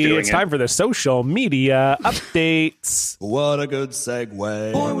 everybody, doing it's it. time for the social media updates. What a good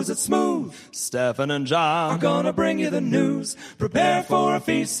segue. Boy, was it smooth. Stefan and John are gonna bring you the news. Prepare for a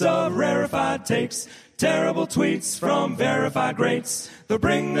feast of rarefied takes. Terrible tweets from verified greats. They'll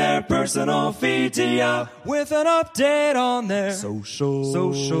bring their personal feed to ya with an update on their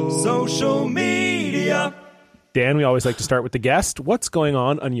social media. Dan, we always like to start with the guest. What's going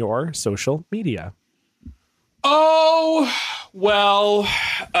on your social media? Oh, well,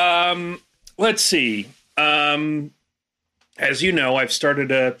 let's see. As you know, I've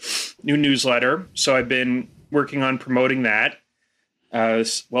started a new newsletter, so I've been working on promoting that.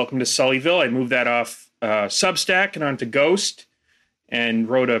 Welcome to Sullyville. I moved that off Substack and onto Ghost, and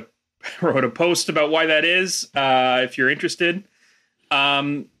wrote a post about why that is. If you're interested.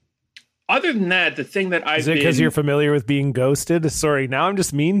 Other than that, the thing that I've Is it because you're familiar with being ghosted? Sorry, now I'm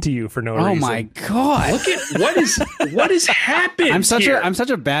just mean to you for no reason. Oh my God. look at what has happened. I'm such here.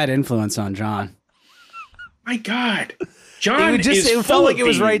 a bad influence on John. My God, John It felt like it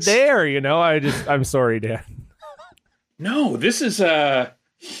was right there, I'm sorry, Dan. No, this is at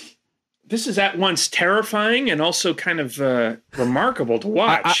once terrifying and also kind of remarkable to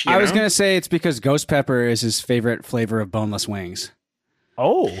watch. I was going to say it's because ghost pepper is his favorite flavor of boneless wings.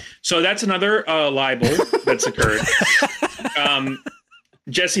 Oh, So that's another libel that's occurred.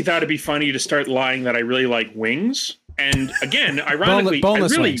 Jesse thought it'd be funny to start lying that I really like wings. And again, ironically,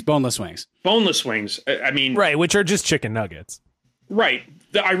 boneless I really, wings. Boneless wings. boneless wings. I mean, right, which are just chicken nuggets. right.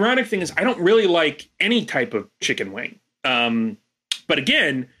 The ironic thing is I don't really like any type of chicken wing. But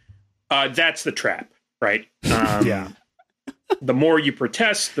again, that's the trap, right? Yeah. The more you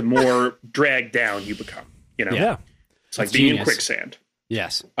protest, the more dragged down you become. You know, Yeah. it's like That's being in genius. quicksand.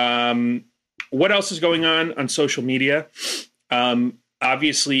 Yes. What else is going on social media?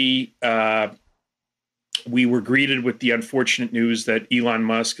 Obviously, we were greeted with the unfortunate news that Elon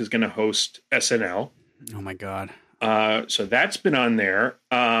Musk is going to host SNL. Oh my God. So that's been on there.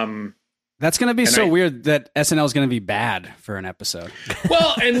 That's going to be so I- weird that SNL is going to be bad for an episode.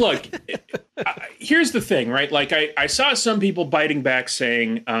 Well, and look, here's the thing, right? Like I saw some people biting back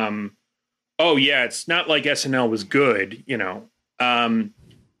saying, oh yeah, it's not like SNL was good, you know.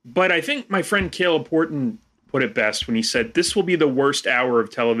 But I think my friend Caleb Porton put it best when he said, this will be the worst hour of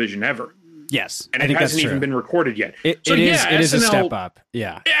television ever. Yes. And I it think hasn't that's even true. been recorded yet. It So is a SNL step up.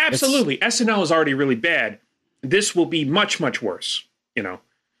 Yeah. Absolutely. SNL is already really bad. This will be much, much worse, you know.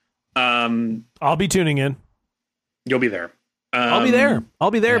 I'll be tuning in. You'll be there. I'll be there.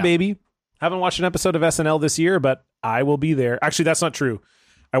 I'll be there, yeah. baby. Haven't watched an episode of SNL this year, but I will be there. Actually, that's not true.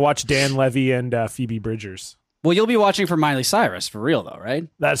 I watched Dan Levy and Phoebe Bridgers. Well, you'll be watching for Miley Cyrus for real, though, right?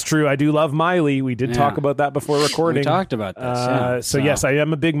 That's true. I do love Miley. We did Yeah. talk about that before recording. We talked about this. Yeah. So yes, I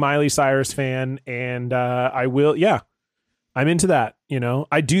am a big Miley Cyrus fan, and I will. Yeah, I'm into that. You know,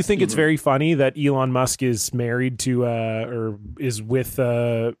 I do think it's very funny that Elon Musk is married to or is with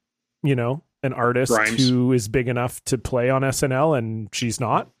you know, an artist Grimes. who is big enough to play on SNL, and she's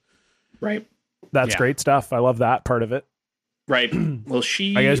not. Right. That's Yeah. great stuff. I love that part of it. Right. Well,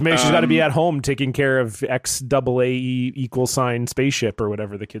 I guess maybe she's got to be at home taking care of XAAE = spaceship or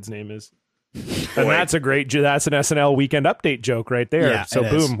whatever the kid's name is. And that's an SNL weekend update joke right there. Yeah, so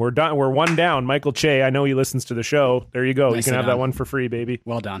it boom, is. we're done. We're one down. Michael Che, I know he listens to the show. There you go. You Nicely can have done. that one for free, baby.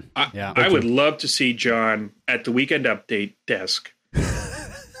 Well done. Yeah. I would love to see John at the weekend update desk.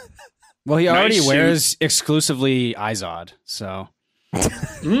 Well, he already Nice wears exclusively Izod, so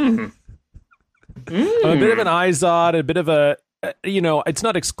A bit of an Izod, a bit of a, you know, it's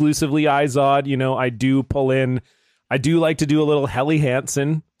not exclusively Izod. You know, I do like to do a little Helly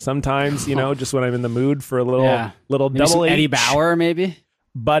Hansen sometimes, you know, just when I'm in the mood for a little, Yeah. little maybe some double Eddie H. Bauer, maybe.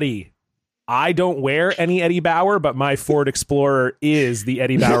 Buddy, I don't wear any Eddie Bauer, but my Ford Explorer is the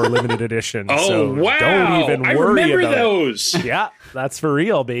Eddie Bauer limited edition. Oh, so wow. Don't even I worry remember about those. it. Yeah, that's for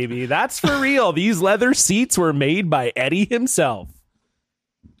real, baby. That's for real. These leather seats were made by Eddie himself.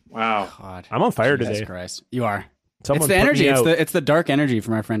 Wow. God, I'm on fire Jesus today. Christ, you are. Someone it's the put energy. me It's out. the dark energy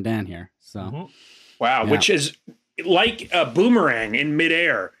from our friend Dan here. So Wow. Yeah. Which is like a boomerang in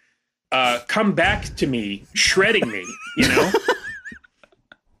midair. Come back to me, shredding me, you know?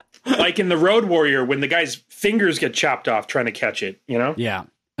 Like in the Road Warrior when the guy's fingers get chopped off trying to catch it, you know? yeah,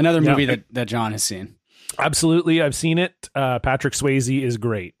 another Yeah. movie that John has seen. Absolutely, I've seen it. Patrick Swayze is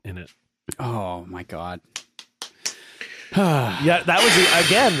great in it. Oh my God. Yeah, that was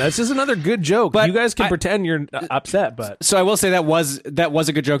again. That's just another good joke. But you guys can I- pretend you're upset, but So I will say that was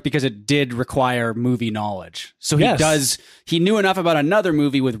a good joke because it did require movie knowledge. So Yes. he knew enough about another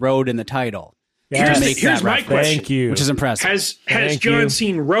movie with road in the title. Here's, Make here's that my reference. question. thank you. Which is impressive. Has Thank John you.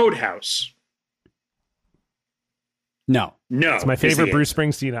 seen Roadhouse? No. No. It's my is the favorite answer. Bruce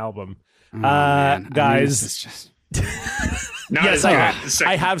Springsteen album. Oh, man. I mean, Guys, this is just... Not yes, as I good. have. The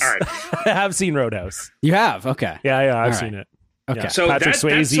second- I have. All right. I have seen Roadhouse. You have? Okay. Yeah, I've All right. seen it. Okay. Yeah. So Patrick that's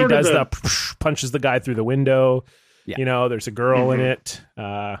Swayze sort of does the- punches the guy through the window. Yeah. You know, there's a girl in it.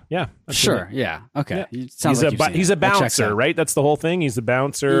 Yeah, I've seen Sure. it. Yeah. Okay. Yeah. It sounds He's like you've seen he's it. a That checks bouncer, out. right? That's the whole thing. He's a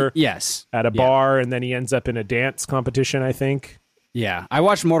bouncer Yes. at a Yeah. bar, and then he ends up in a dance competition, I think. Yeah. I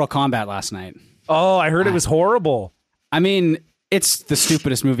watched Mortal Kombat last night. Oh, I heard it was horrible. I mean, it's the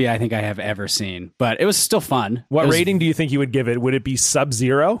stupidest movie I think I have ever seen, but it was still fun. What It was- rating do you think you would give it? Would it be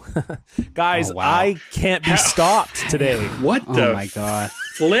Sub-Zero? Guys, Oh, wow. I can't be stopped today. What Oh the my God.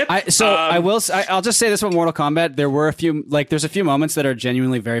 flip? I'll just say this about Mortal Kombat. There were there's a few moments that are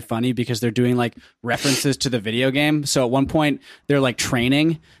genuinely very funny because they're doing like references to the video game. So at one point they're like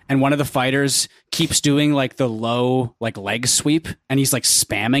training and one of the fighters keeps doing like the low like leg sweep and he's like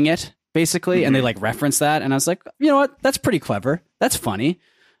spamming it basically. And they like reference that. And I was like, you know what? That's pretty clever. That's funny.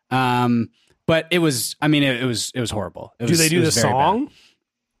 But it was horrible. Do they do the song?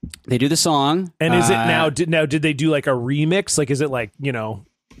 They do the song. And is it now? Did they do like a remix? Like, is it like, you know,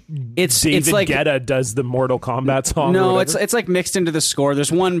 David like Guetta does the Mortal Kombat song. no, or it's like mixed into the score.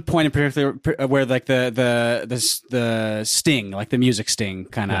 There's one point in particular where like the sting, like the music sting,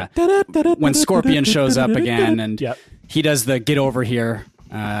 kind of when Scorpion shows up again, and Yep. he does the "Get Over Here."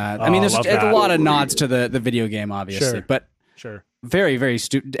 I mean, there's love a that. lot of nods to the video game, obviously, Sure. but Sure. very, very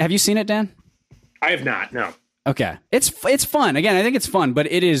stupid. Have you seen it, Dan? I have not. No. Okay, it's fun. Again, I think it's fun, but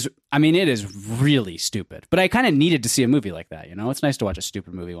it is really stupid. But I kind of needed to see a movie like that. You know, it's nice to watch a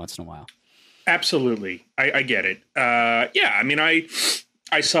stupid movie once in a while. Absolutely. I get it. Yeah, I mean, I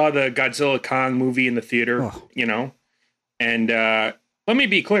saw the Godzilla Kong movie in the theater, you know, and let me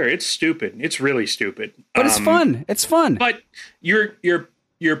be clear, it's stupid. It's really stupid. But it's fun. It's fun. But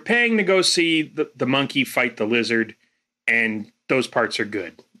you're paying to go see the monkey fight the lizard, and those parts are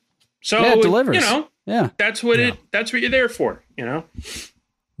good. So Yeah, it delivers. You know, Yeah. that's what you're there for, you know.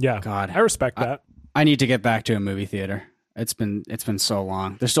 Yeah. God. I respect that. I need to get back to a movie theater. It's been so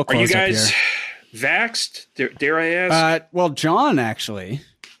long. They're still Are you closed up guys here. vaxxed? Dare I ask? Well, John actually.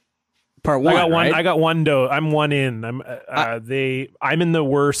 Part one. I got one dose. I'm one in. I'm in the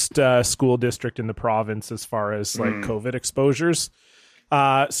worst school district in the province as far as like COVID exposures.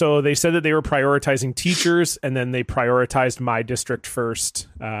 So they said that they were prioritizing teachers, and then they prioritized my district first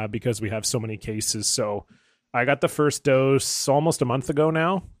because we have so many cases. So I got the first dose almost a month ago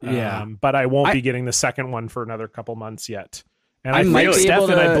now. Yeah. But I won't be getting the second one for another couple months yet. And I might think be able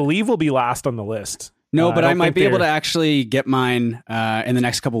Stefan, to- I believe, will be last on the list. No, but I don't might think be able to they're- actually get mine in the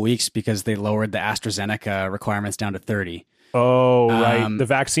next couple weeks because they lowered the AstraZeneca requirements down to 30. Oh, right. Um, The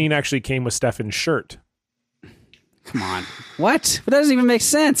vaccine actually came with Stefan's shirt. Come on. What? But that doesn't even make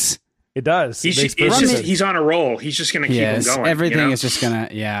sense. It does. He's, It makes it's perfect just, sense. he's on a roll. He's just going to keep him Yes. going. Everything you know? is just going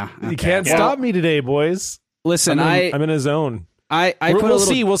to, yeah. You okay. can't Well, stop me today, boys. Listen, I'm in a zone. I We'll put a little,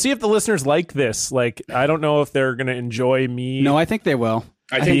 see. We'll see if the listeners like this. Like, I don't know if they're going to enjoy me No, I think they will.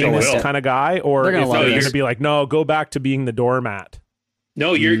 I think being they this will. kind of guy, or They're gonna if love they're this. going to be like, no, go back to being the doormat.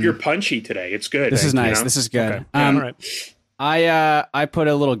 No, you're punchy today. It's good. This is you nice. know? This is good. Okay. Yeah, all right. I put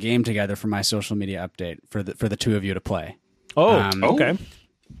a little game together for my social media update for the two of you to play. Oh, Oh. okay.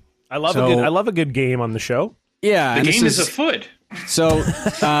 I love So- I love a good game on the show. Yeah, The and game this is afoot. So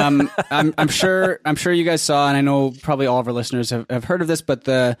I'm sure you guys saw, and I know probably all of our listeners have heard of this, but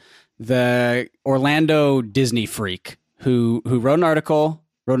the Orlando Disney freak who wrote an article,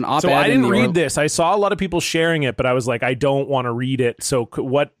 wrote an op-ed. So I in didn't the read this. I saw a lot of people sharing it, but I was like, I don't want to read it. So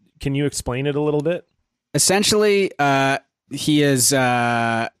what? Can you explain it a little bit? Essentially, he's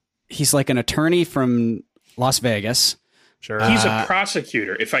like an attorney from Las Vegas. Sure. He's a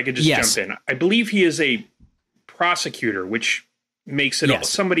prosecutor, if I could just yes. jump in. I believe he is a prosecutor, which makes it Yes.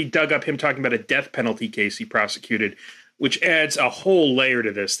 somebody dug up him talking about a death penalty case he prosecuted, which adds a whole layer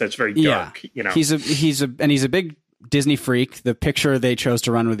to this that's very dark. You know, he's a big Disney freak. The picture they chose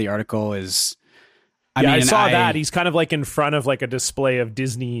to run with the article is, I saw that. He's kind of like in front of like a display of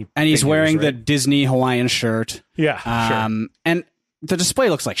Disney, and he's figures, wearing the right? Disney Hawaiian shirt. Yeah, sure. And the display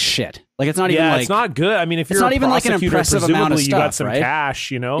looks like shit. Like it's not even Yeah, like it's not good. I mean, if it's you're not a even like an prosecutor, impressive amount of presumably you got stuff, some right?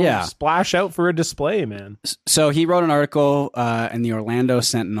 cash, you know? Yeah. Splash out for a display, man. So he wrote an article in the Orlando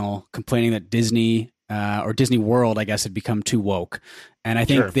Sentinel complaining that Disney or Disney World, I guess, had become too woke. And I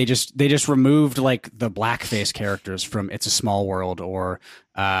think Sure. they just removed like the blackface characters from It's a Small World or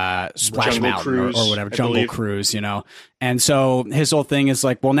Splash Jungle Mountain Cruise, or whatever, I Jungle believe. Cruise, you know. And so his whole thing is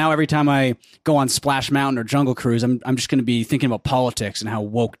like, well, now every time I go on Splash Mountain or Jungle Cruise, I'm just going to be thinking about politics and how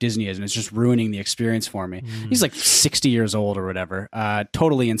woke Disney is, and it's just ruining the experience for me. He's like 60 years old or whatever.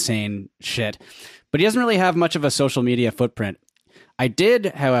 Totally insane shit. But he doesn't really have much of a social media footprint. I did,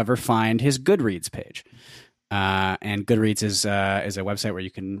 however, find his Goodreads page. And Goodreads is a website where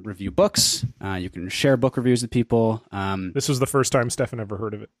you can review books. You can share book reviews with people. This was the first time Stefan ever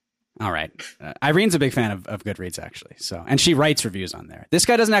heard of it. All right. Irene's a big fan of Goodreads, actually. So, and she writes reviews on there. This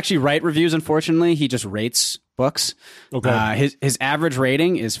guy doesn't actually write reviews, unfortunately. He just rates books. Okay. His average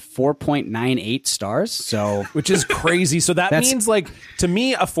rating is 4.98 stars. So, Which is crazy. So that That's- means, like, to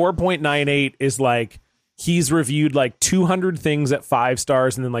me, a 4.98 is like he's reviewed like 200 things at 5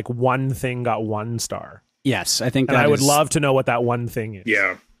 stars, and then like one thing got 1 star. yes, I think And that I would is- love to know what that one thing is.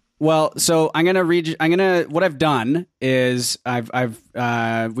 yeah. Well, so what I've done is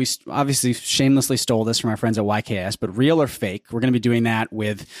we obviously shamelessly stole this from our friends at YKS, but real or fake, we're going to be doing that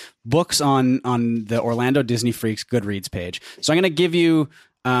with books on the Orlando Disney Freaks Goodreads page. So I'm going to give you,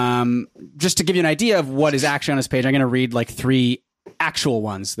 just to give you an idea of what is actually on his page, I'm going to read like 3 actual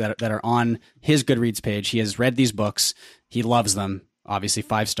ones that are on his Goodreads page. He has read these books. He loves them. Obviously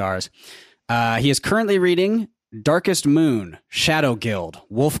 5 stars. He is currently reading Darkest Moon, Shadow Guild,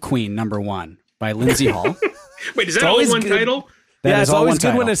 Wolf Queen #1 by Lindsay Hall. Wait, is that all always one good. title? Yeah, is it's all always one good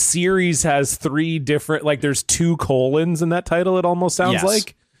title. when a series has 3 different, like there's 2 colons in that title, it almost sounds Yes.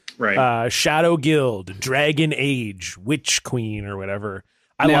 like. Right. Shadow Guild, Dragon Age, Witch Queen, or whatever.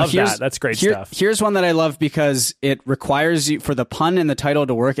 I Now, love here's- that. That's great here- stuff. Here's one that I love because it requires you, for the pun in the title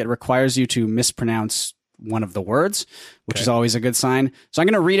to work, it requires you to mispronounce one of the words, which is always a good sign. So I'm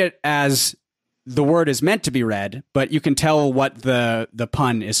going to read it as the word is meant to be read, but you can tell what the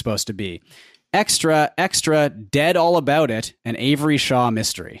pun is supposed to be. Extra, extra, dead all about it, an Avery Shaw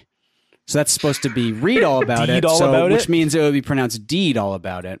mystery. So that's supposed to be read all about Deed it, all about which it? means it would be pronounced deed all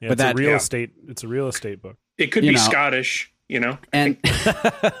about it. Yeah, but it's that a real estate. It's a real estate book. It could you be know. Scottish, you know. and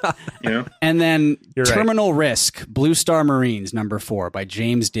You know. and then You're right. Terminal Risk, Blue Star Marines, number 4 by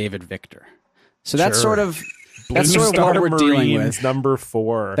James David Victor. So that's Sure. sort of Blue what Star we're dealing Marines, with. number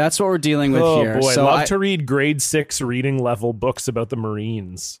 4. That's what we're dealing with oh here. boy, So love to read grade 6 reading level books about the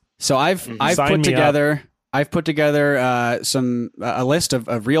Marines. I've Sign put me together a list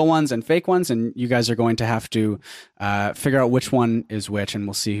of real ones and fake ones, and you guys are going to have to figure out which one is which, and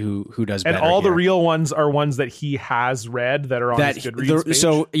we'll see who does And better. all the here. real ones are ones that he has read that are on his Goodreads page.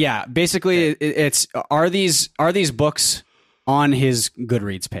 So yeah, basically it's are these books on his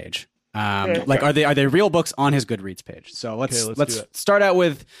Goodreads page? Like are they real books on his Goodreads page? So let's Okay, let's do it. start out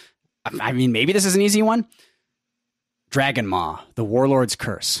with. I mean, maybe this is an easy one. Dragon Maw, the Warlord's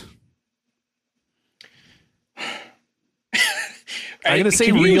Curse. I'm going to say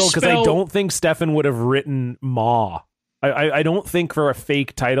Can you real because I spell- don't think Stefan would have written Maw. I don't think for a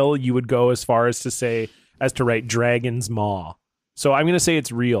fake title you would go as far as to write Dragon's Maw. So I'm going to say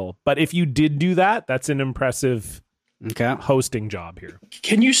it's real. But if you did do that, that's an impressive Okay, hosting job here.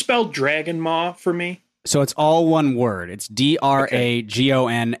 Can you spell Dragon Maw for me? so it's all one word. It's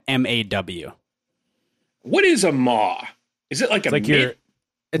DRAGONMAW. What is a maw? Is it like a Like mitt?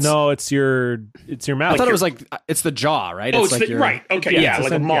 it's your mouth. I thought it was like it's the jaw, right? Oh, it's like the, right. Okay, Yeah, yeah, it's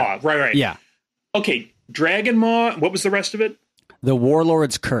like a essentially- maw. Right. Yeah, Okay, Dragon Maw. What was the rest of it? the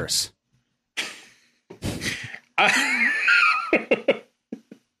Warlord's Curse.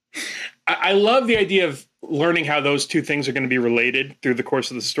 I love the idea of learning how those two things are going to be related through the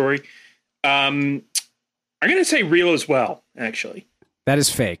course of the story. I'm going to say real as well, actually. That is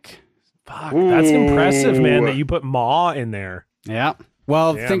fake. Fuck, that's impressive, man, that you put Maw in there. Yeah.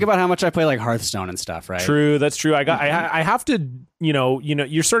 Well, Damn. think about how much I play like Hearthstone and stuff, right? True, that's true. I have to,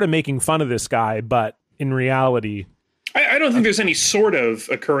 you're sort of making fun of this guy, but in reality, I don't think there's any sort of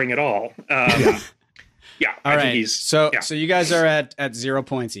occurring at all. Yeah. All I right. think he's So yeah. so you guys are at 0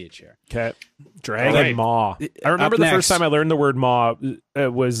 points each here. okay. Dragon All right. Maw. I remember Up the next. first time I learned the word Maw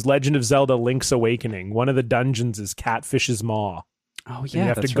was Legend of Zelda: Link's Awakening. One of the dungeons is Catfish's Maw. Oh And yeah, you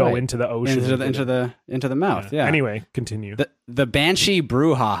have that's to go right. into the ocean. into the mouth. Yeah. Anyway, continue. the Banshee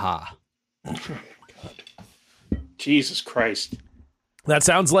Brouhaha. Jesus Christ. That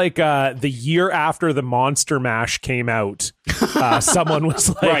sounds like the year after the Monster Mash came out, someone was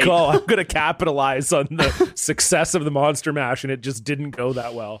like, Right. "Oh, I'm going to capitalize on the success of the Monster Mash," and it just didn't go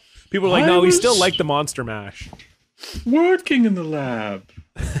that well. People were like, "No, we still like the Monster Mash." Working in the lab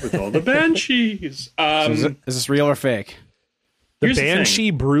with all the banshees. Is this real or fake? The Here's the thing.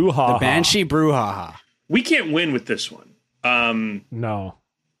 Banshee Brouhaha. The Banshee Brouhaha. We can't win with this one. No.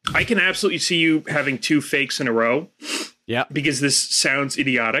 I can absolutely see you having 2 fakes in a row Yeah. because this sounds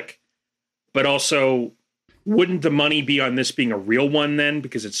idiotic, but also wouldn't the money be on this being a real one then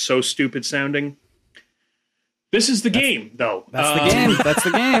because it's so stupid sounding? This is the game, though. That's the game. That's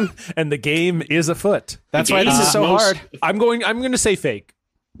the game. And the game is afoot. That's The why this game is so most- hard. I'm going to say fake.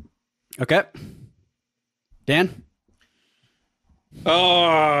 Okay. Dan?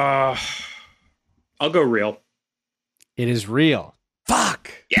 I'll go real. It is real.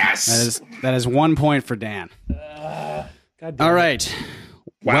 Fuck. Yes. That is 1 point for Dan. God damn All it. right.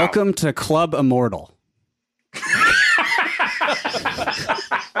 Wow. Welcome to Club Immortal.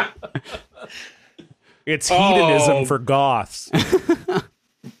 It's hedonism Oh. for goths.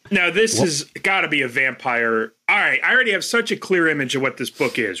 Now, this has got to be a vampire. All right. I already have such a clear image of what this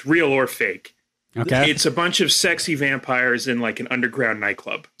book is, real or fake. Okay. It's a bunch of sexy vampires in like an underground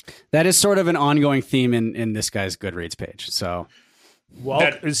nightclub. That is sort of an ongoing theme in this guy's Goodreads page. So,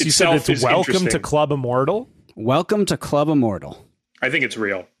 That You said itself it's is welcome to interesting. Club Immortal? welcome to Club Immortal. I think it's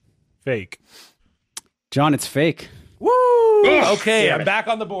real. Fake. John, it's fake. Woo! Ugh, Okay, damn I'm it. back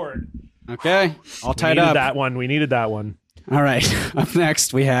on the board. Okay. All We tied needed up. that one. We needed that one. All right. Up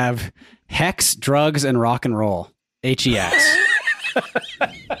next, we have Hex, Drugs, and Rock and Roll. HEX.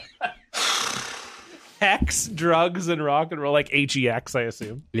 Hex, drugs, and rock and roll, like HEX, I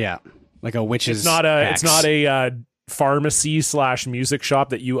assume. Yeah. Like a witch's It's not a. hex. It's not a pharmacy / music shop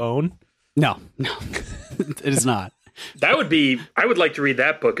that you own. No. It is not. That would be. I would like to read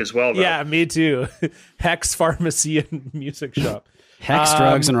that book as well. Though. Yeah, me too. Hex Pharmacy and Music Shop. Hex,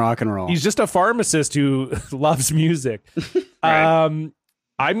 drugs, and rock and roll. He's just a pharmacist who loves music. Right.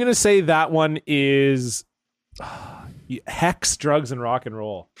 I'm going to say that one is Hex, drugs, and rock and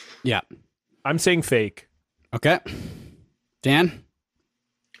roll. Yeah. I'm saying fake. Okay. Dan?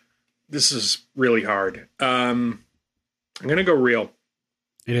 This is really hard. I'm gonna go real.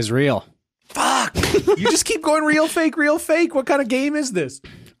 It is real. Fuck! You just keep going real, fake, real, fake. What kind of game is this?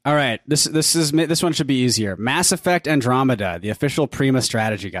 All right. This one should be easier. Mass Effect Andromeda, the official Prima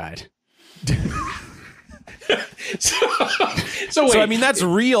strategy guide. So wait, So I mean that's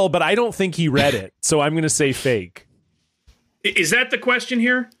real, but I don't think he read it. So I'm going to say fake. is that the question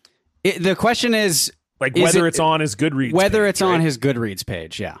here? The question is Like Is whether it- it's on his Goodreads. whether page, it's on right? his Goodreads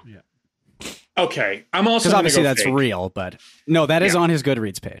page. Yeah. Okay, I'm also Because gonna obviously go that's fake. real, but no, that is on his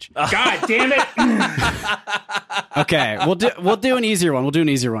Goodreads page. God damn it! Okay, we'll do an easier one. We'll do an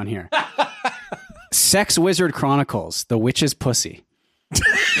easier one here. Sex Wizard Chronicles: The Witch's Pussy.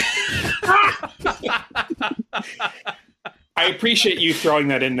 I appreciate you throwing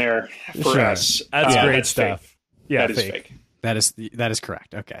that in there for Sure. us. That's great that's stuff. Fake. Yeah, That is fake. That is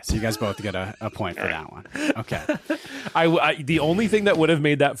correct. Okay, so you guys both get a point for that one. Okay, The only thing that would have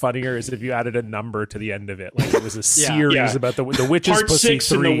made that funnier is if you added a number to the end of it, like it was a series Yeah. about the witch's Part pussy 6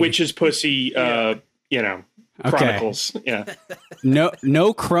 3. in the Witch's Pussy. Chronicles. Yeah.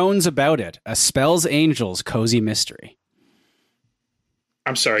 no crones about it. A Spells Angels cozy mystery.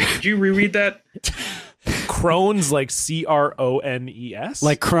 I'm sorry. Could you reread that? Crones, like Crones,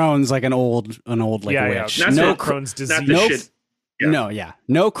 Like crones, like an old like yeah, witch. That's no not Crohn's disease. Not the no- shit. Yeah. No, yeah,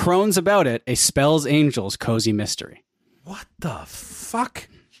 no crones about it. A Spells Angels cozy mystery. What the fuck?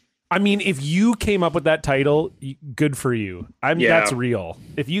 I mean, if you came up with that title, good for you. Yeah. That's real.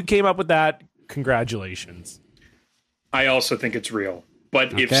 If you came up with that, congratulations. I also think it's real.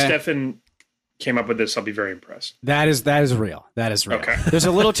 But if Okay. Stefan came up with this, I'll be very impressed. That is real. That is real. Okay. There's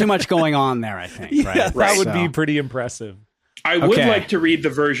a little too much going on there, I think. Right? That Right. would So- be pretty impressive. I would Okay. like to read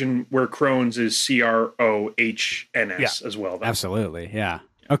the version where Crohn's is Crohns as well. Though. Absolutely. Yeah.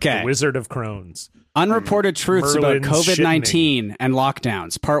 Okay. The Wizard of Crohn's. Unreported truths Merlin's about COVID-19 and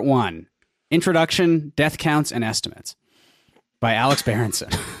lockdowns. Part 1. Introduction, death counts, and estimates. By Alex Berenson.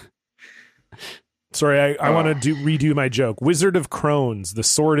 Sorry, I want to redo my joke. Wizard of Crohn's, the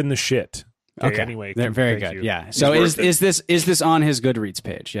sword in the shit. Okay. Anyway, They're very thank good. you. Yeah. So worth it. is this on his Goodreads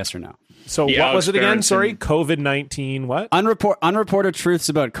page? Yes or no? So The what Alex was it again? Berenson- Sorry, COVID-19. What? Unreported truths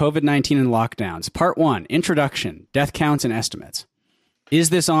about COVID-19 and lockdowns. Part 1. Introduction, death counts, and estimates. Is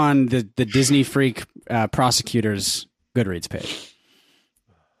this on the Disney Freak prosecutor's Goodreads page?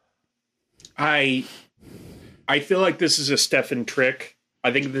 I feel like this is a Stefan trick.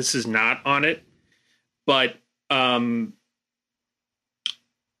 I think this is not on it, but I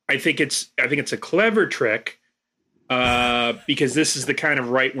think it's a clever trick because this is the kind of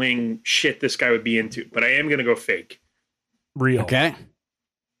right wing shit this guy would be into. But I am going to go fake. Real. Okay.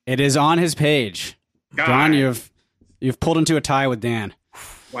 It is on his page. God. John, you've pulled into a tie with Dan.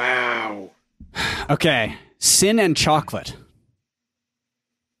 Wow. Okay. Sin and Chocolate.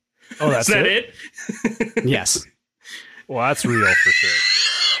 Oh, that's Is that it? it? Yes. Well, that's real for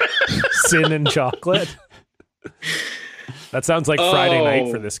sure. Sin and chocolate. That sounds like Friday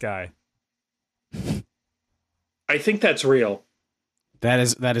night for this guy. I think that's real. That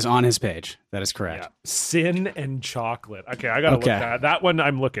is on his page. That is correct. Yeah. Sin and chocolate. Okay, I gotta look Okay. that one.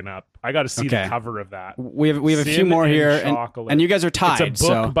 I'm looking up. I got to see Okay. the cover of that. We have a Sin few more and here, and, Chocolate. and you guys are tied. It's a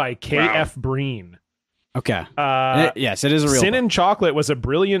book so by K.F. Breen. okay. Yes, it is a real. Sin book. and Chocolate was a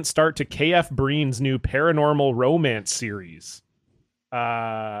brilliant start to K.F. Breen's new paranormal romance series.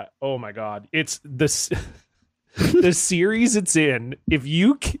 Oh my God, it's this. The series it's in. If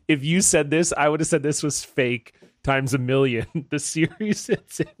you said this, I would have said this was fake times a million. The series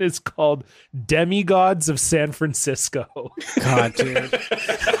it's in is called Demigods of San Francisco. God, dude.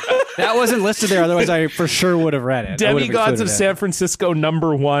 That wasn't listed there. Otherwise, I for sure would have read it. I would have Demigods included of it. San Francisco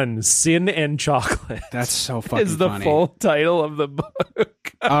 #1, Sin and Chocolate. That's so fucking is the funny. full title of the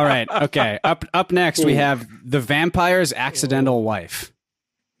book. All right. Okay. Up next, we have The Vampire's Accidental Wife.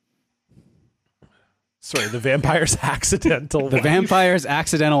 Sorry, the vampire's accidental. The wife. Vampire's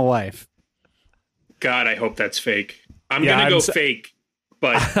Accidental Wife. God, I hope that's fake. I'm Yeah, going to I'm go so- fake,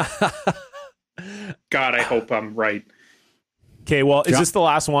 but God, I hope I'm right. Okay, well, is John- this the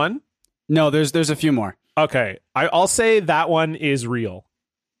last one? No, there's a few more. Okay, I'll say that one is real.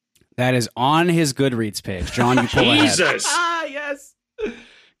 That is on his Goodreads page. John, you pull ahead. Jesus. Ah, yes.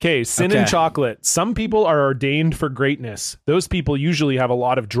 Okay, Sin Okay. and Chocolate. Some people are ordained for greatness. Those people usually have a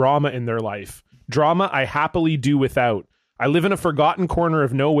lot of drama in their life. Drama I happily do without. I live in a forgotten corner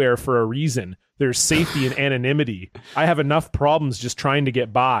of nowhere for a reason. There's safety in anonymity. I have enough problems just trying to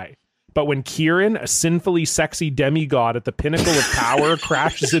get by. But when Kieran, a sinfully sexy demigod at the pinnacle of power,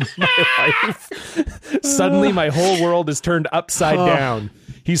 crashes into my life, suddenly my whole world is turned upside down.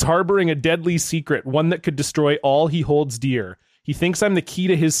 He's harboring a deadly secret, one that could destroy all he holds dear. He thinks I'm the key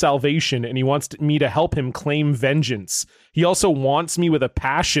to his salvation, and he wants me to help him claim vengeance. He also wants me with a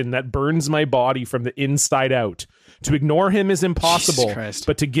passion that burns my body from the inside out. To ignore him is impossible,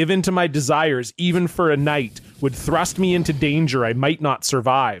 but to give in to my desires, even for a night, would thrust me into danger I might not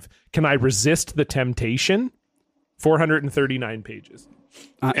survive. Can I resist the temptation? 439 pages.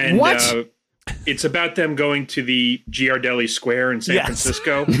 And what? It's about them going to the Ghirardelli Square in San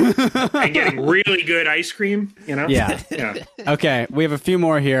Francisco and getting really good ice cream, you know? Yeah. Okay, we have a few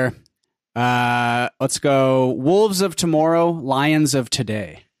more here. Let's go. Wolves of tomorrow, lions of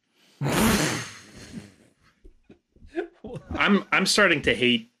today. I'm starting to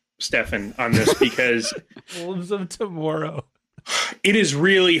hate Stefan on this because Wolves of tomorrow. It is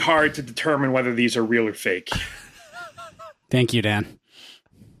really hard to determine whether these are real or fake. Thank you, Dan.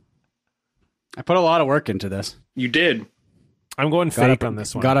 I put a lot of work into this. You did. I'm going fake on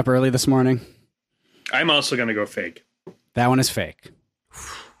this one. Got up early this morning. I'm also going to go fake. That one is fake.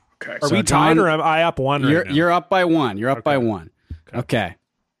 Okay. Are we tied, or am I up one right now? You're up by one. You're up by one. Okay.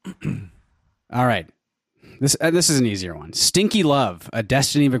 All right. This is an easier one. Stinky Love, a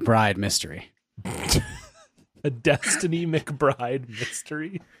Destiny McBride mystery. A Destiny McBride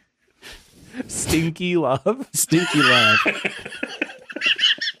mystery? Stinky Love? Stinky Love.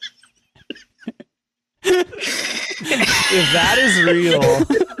 If that is real,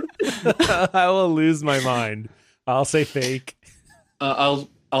 I will lose my mind. I'll say fake. I'll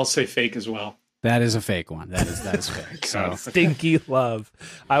say fake as well. That is a fake one. That is fake. So Stinky Love.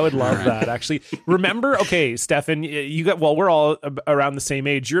 I would love that, actually. Remember, okay, Stefan, we're all around the same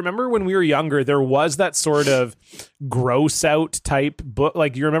age. You remember when we were younger, there was that sort of gross out type book.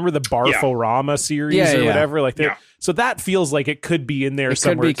 Like, you remember the Barforama series or whatever? Like, so that feels like it could be in there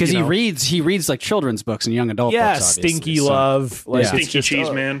somewhere. Because he reads like children's books and young adult books. Obviously. Stinky Love. Like, Stinky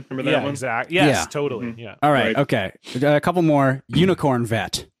Cheese Man. Remember that one? Exactly. Yes, totally. Mm-hmm. Yeah. All right. Okay. A couple more. Unicorn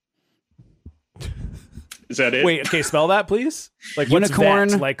Vet. Is that it? Wait, okay, spell that, please. Like unicorn,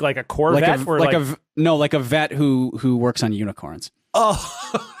 vet? Like a Corvette, like a vet who works on unicorns.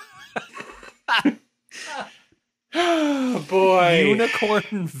 Oh, oh boy,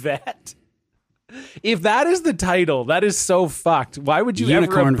 Unicorn Vet. If that is the title, that is so fucked. Why would you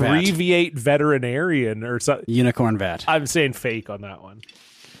Unicorn ever abbreviate veterinarian or something? Unicorn Vet. I'm saying fake on that one.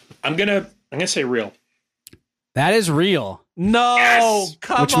 I'm gonna say real. That is real. No, yes!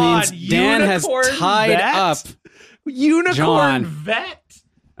 come Which on. means Dan has tied vet? up Unicorn John. Vet.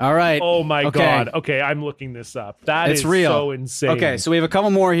 All right. Oh my God. Okay, I'm looking this up. That is real. So insane. Okay, so we have a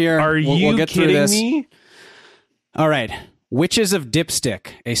couple more here. Are you get kidding through this. me? All right. Witches of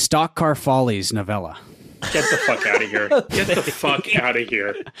Dipstick, a Stock Car Follies novella. Get the fuck out of here. Get the fuck out of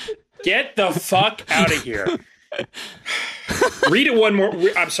here. Get the fuck out of here. Read it one more.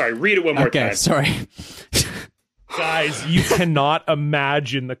 I'm sorry. Read it one more time. Okay, sorry. Guys, you cannot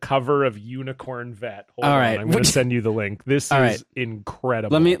imagine the cover of Unicorn Vet. Hold All on, right. I'm going to send you the link. This All is right.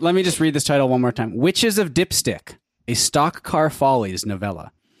 incredible. Let me just read this title one more time. Witches of Dipstick, a Stock Car Follies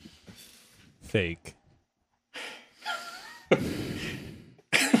novella. Fake.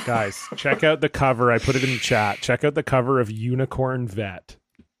 Guys, check out the cover. I put it in the chat. Check out the cover of Unicorn Vet.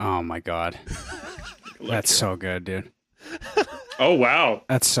 Oh my God. That's so good, dude. Oh, wow.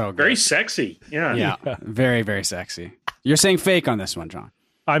 That's so good. Very sexy. Yeah. Yeah. Very, very sexy. You're saying fake on this one, John.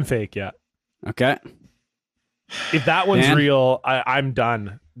 I'm fake, yeah. Okay. If that one's Dan? real, I'm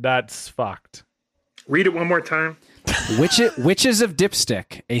done. That's fucked. Read it one more time. Witches of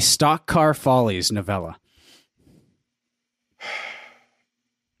Dipstick, a Stock Car Follies novella.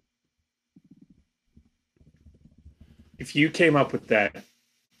 If you came up with that,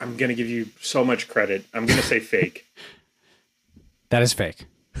 I'm going to give you so much credit. I'm going to say fake. That is fake.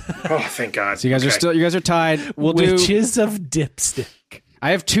 Oh, thank God. So you guys are tied. Witches of Dipstick.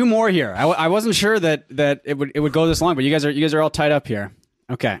 I have two more here. I wasn't sure that it would go this long, but you guys are all tied up here.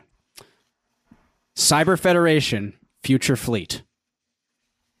 Okay. Cyber Federation, Future Fleet.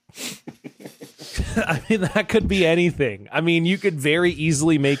 I mean, that could be anything. I mean, you could very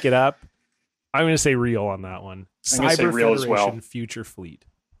easily make it up. I'm going to say real on that one. I'm gonna say Cyber real as Federation, well. Future Fleet.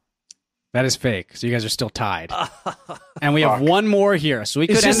 That is fake. So you guys are still tied. And we have one more here. So we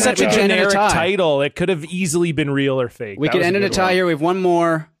could It's just end such a we could end in generic tie. title. It could have easily been real or fake. We That could was end in a good tie one. here. We have one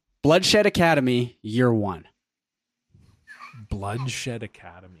more. Bloodshed Academy, Year 1. Bloodshed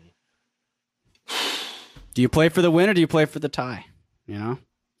Academy. Do you play for the win or do you play for the tie? You know,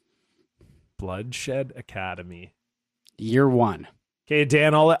 Bloodshed Academy. year one. Okay,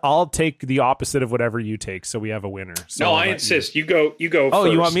 Dan, I'll take the opposite of whatever you take, so we have a winner. So No, I'll I let insist. You go. Oh,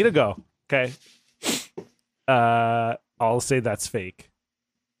 first. you want me to go? Okay. I'll say that's fake.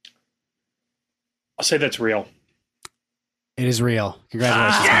 I'll say that's real. It is real.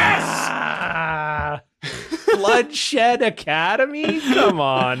 Congratulations. Ah! Bloodshed Academy? Come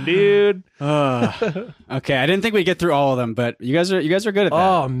on, dude. Okay, I didn't think we'd get through all of them, but you guys are good at that.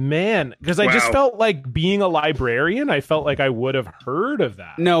 Oh man, because I just Wow. felt like being a librarian, I felt like I would have heard of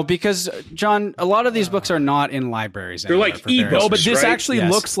that. No, because John, a lot of these books are not in libraries. They're anymore like for various ebooks. No, but reasons. this right? actually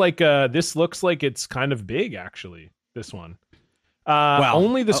Yes. looks like it's kind of big. Actually, this one.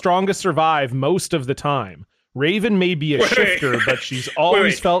 Only the strongest survive most of the time. Raven may be a Wait. shifter, but she's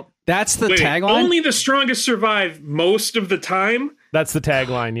always Wait. felt. That's the Wait, tagline. only the strongest survive most of the time. That's the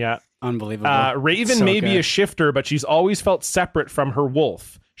tagline. Yeah. Unbelievable. Raven So may be good. a shifter, but she's always felt separate from her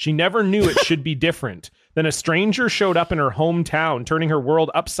wolf. She never knew it should be different. Then a stranger showed up in her hometown, turning her world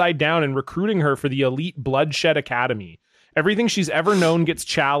upside down and recruiting her for the elite Bloodshed Academy. Everything she's ever known gets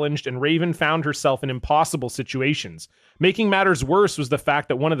challenged, and Raven found herself in impossible situations. Making matters worse was the fact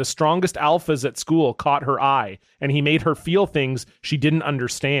that one of the strongest alphas at school caught her eye, and he made her feel things she didn't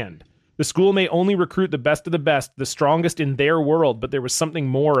understand. The school may only recruit the best of the best, the strongest in their world, but there was something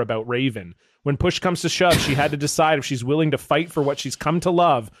more about Raven. When push comes to shove, she had to decide if she's willing to fight for what she's come to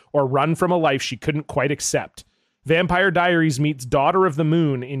love or run from a life she couldn't quite accept. Vampire Diaries meets Daughter of the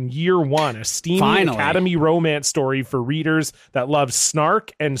Moon in year one, a steamy Finally. academy romance story for readers that love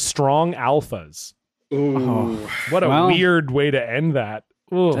snark and strong alphas. Ooh. What a Well- weird way to end that.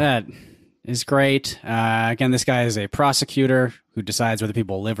 Ooh. That is great. Again, this guy is a prosecutor who decides whether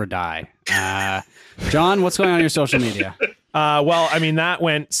people live or die. John, what's going on your social media? Well, I mean, that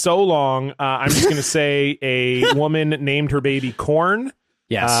went so long. I'm just going to say a woman named her baby Corn.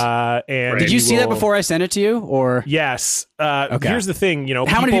 Yes. And Did you see that will- before I sent it to you, or Yes. Okay. Here's the thing,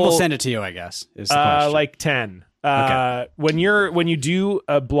 how many people send it to you? I guess is the question. like 10. Okay. When you do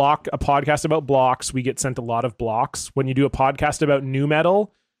a podcast about blocks, we get sent a lot of blocks. When you do a podcast about new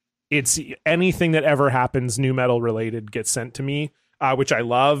metal, it's anything that ever happens new metal related gets sent to me, which I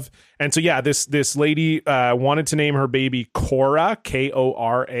love. And so yeah, this lady wanted to name her baby Cora,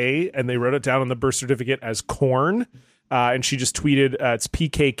 Kora, and they wrote it down on the birth certificate as Corn. And she just tweeted, it's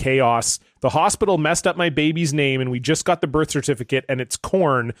PK Chaos. The hospital messed up my baby's name, and we just got the birth certificate, and it's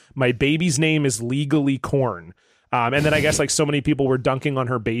Corn. My baby's name is legally Corn. And then I guess like so many people were dunking on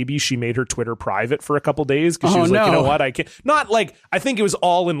her baby, she made her Twitter private for a couple days because she Oh, was like, you know no. what, I can't. Not like, I think it was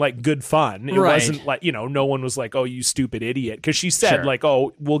all in like good fun. It Right. wasn't like, no one was like, oh, you stupid idiot. Because she said Sure. like,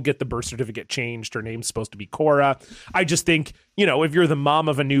 oh, we'll get the birth certificate changed. Her name's supposed to be Cora. I just think, if you're the mom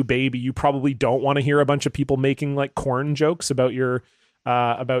of a new baby, you probably don't want to hear a bunch of people making like corn jokes about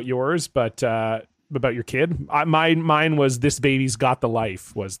yours, but about your kid. Mine was "This baby's got the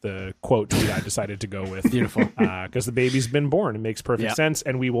life" was the quote tweet I decided to go with. Beautiful. Because the baby's been born. It makes perfect Yeah. sense,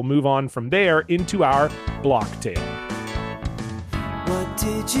 and we will move on from there into our block tale. What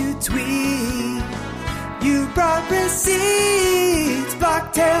did you tweet? You brought receipts,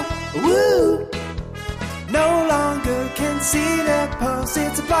 Blocktail. Woo! No longer can see the post.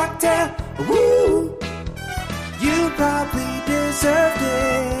 It's a Blocktail. Woo! You probably deserved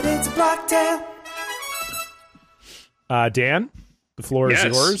it. It's a Blocktail. Dan, the floor is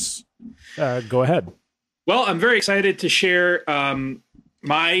Yes. yours. Go ahead. Well, I'm very excited to share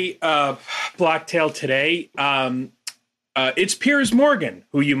my block tale today. It's Piers Morgan,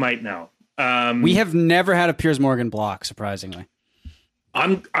 who you might know. we have never had a Piers Morgan block, surprisingly.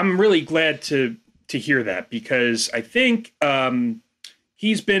 I'm really glad to hear that because I think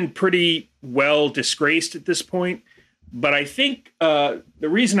he's been pretty well disgraced at this point. But I think the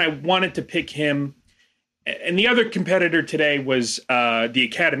reason I wanted to pick him and the other competitor today was the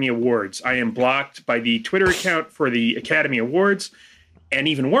Academy Awards. I am blocked by the Twitter account for the Academy Awards. And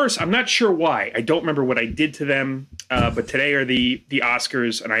even worse, I'm not sure why. I don't remember what I did to them. But today are the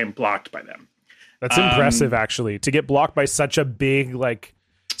Oscars, and I am blocked by them. That's impressive, actually, to get blocked by such a big, like,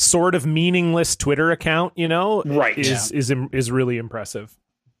 sort of meaningless Twitter account. Right. is really impressive.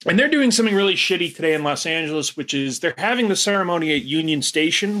 And they're doing something really shitty today in Los Angeles, which is they're having the ceremony at Union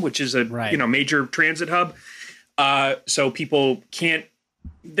Station, which is a Right. major transit hub. So people can't.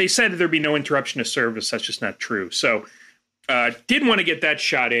 They said there'd be no interruption of service. That's just not true. So did want to get that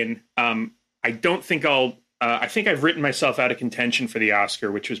shot in. I don't think I'll. I think I've written myself out of contention for the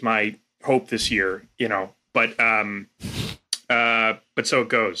Oscar, which was my hope this year. But so it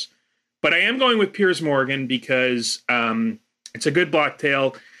goes. But I am going with Piers Morgan because it's a good block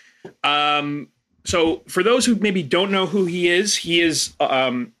tale. So for those who maybe don't know who he is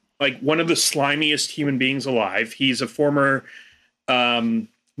like one of the slimiest human beings alive. He's a former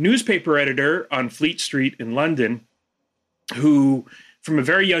newspaper editor on Fleet Street in London, who from a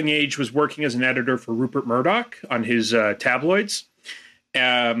very young age was working as an editor for Rupert Murdoch on his tabloids.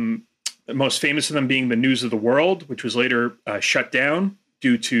 Most famous of them being the News of the World, which was later shut down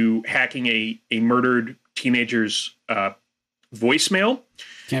due to hacking a murdered teenager's voicemail.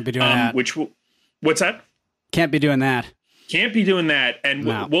 Can't be doing that. What's that? Can't be doing that. Can't be doing that. And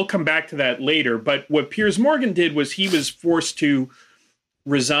No. we'll come back to that later. But what Piers Morgan did was he was forced to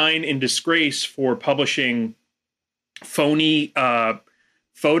resign in disgrace for publishing phony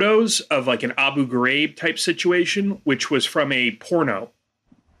photos of like an Abu Ghraib type situation, which was from a porno.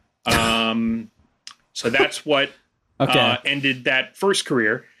 So that's what ended that first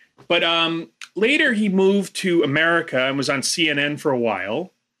career. But later he moved to America and was on CNN for a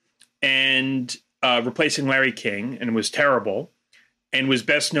while, and replacing Larry King, and was terrible, and was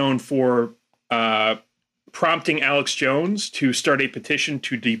best known for prompting Alex Jones to start a petition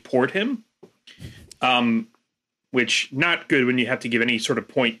to deport him, which not good when you have to give any sort of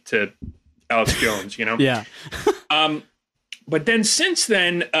point to Alex Jones, you know? Yeah. But then since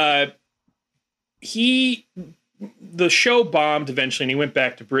then, the show bombed eventually, and he went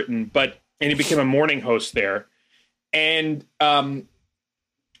back to Britain, and he became a morning host there. And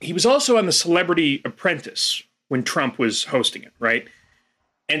he was also on The Celebrity Apprentice when Trump was hosting it, right?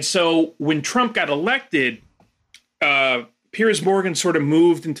 And so when Trump got elected, Piers Morgan sort of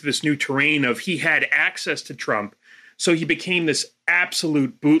moved into this new terrain of he had access to Trump. So he became this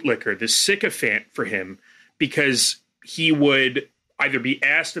absolute bootlicker, this sycophant for him, because he would either be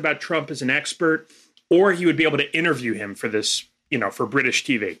asked about Trump as an expert, or he would be able to interview him for this, for British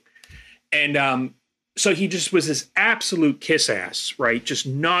TV. And so he just was this absolute kiss ass, right? Just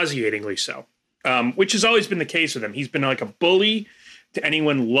nauseatingly so, which has always been the case with him. He's been like a bully to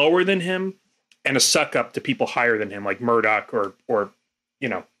anyone lower than him and a suck up to people higher than him, like Murdoch or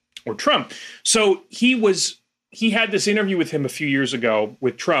Trump. So he had this interview with him a few years ago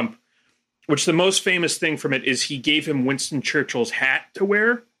with Trump, which the most famous thing from it is he gave him Winston Churchill's hat to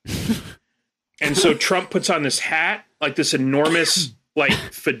wear. And so Trump puts on this hat, like this enormous like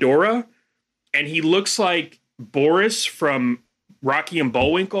fedora, and he looks like Boris from Rocky and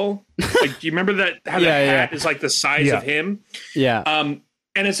Bullwinkle. Like, do you remember that? How the hat is like the size of him? Yeah. And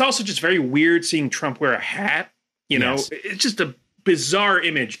it's also just very weird seeing Trump wear a hat. It's just a bizarre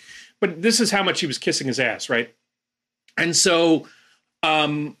image. But this is how much he was kissing his ass, right? And so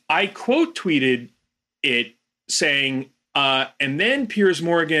I quote tweeted it saying, and then Piers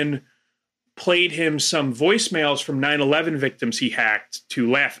Morgan played him some voicemails from 9/11 victims he hacked to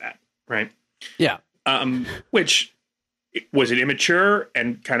laugh at, right? Yeah. Which, was it immature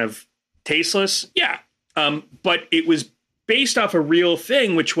and kind of tasteless? Yeah. But it was based off a real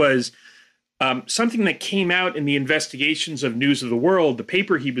thing, which was something that came out in the investigations of News of the World, the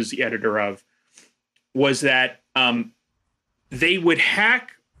paper he was the editor of, was that they would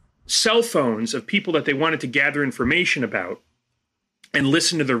hack cell phones of people that they wanted to gather information about and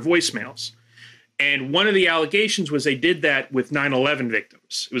listen to their voicemails. And one of the allegations was they did that with 9/11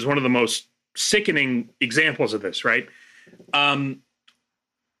 victims. It was one of the most sickening examples of this, right?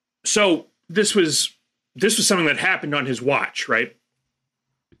 So this was something that happened on his watch, right?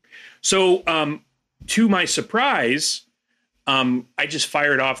 So to my surprise, I just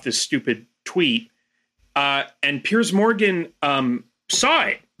fired off this stupid tweet, and Piers Morgan saw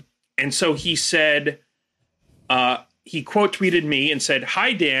it. And so he said, he quote tweeted me and said,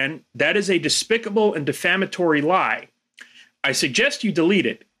 "Hi, Dan, that is a despicable and defamatory lie. I suggest you delete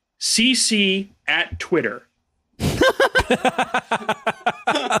it. CC at Twitter."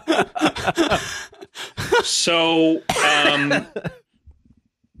 So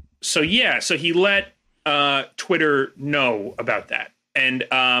he let Twitter know about that,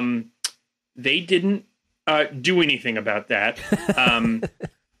 and they didn't do anything about that.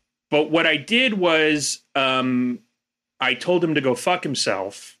 But what I did was I told him to go fuck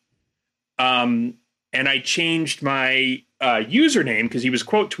himself, and I changed my username because he was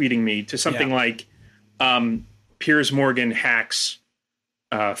quote tweeting me to something like Piers Morgan hacks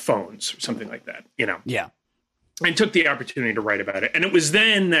phones, something like that, Yeah. And took the opportunity to write about it. And it was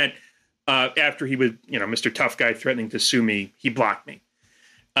then that after he was, Mr. Tough Guy threatening to sue me, he blocked me.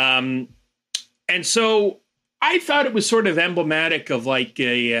 And so I thought it was sort of emblematic of like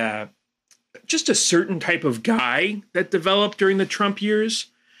just a certain type of guy that developed during the Trump years,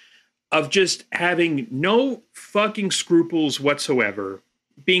 of just having no fucking scruples whatsoever,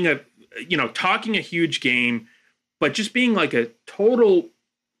 being talking a huge game, but just being like a total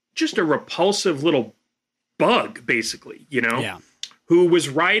just a repulsive little bug, basically, Yeah. who was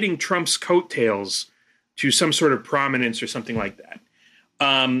riding Trump's coattails to some sort of prominence or something like that.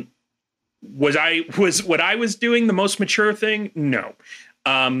 Was what I was doing the most mature thing? No.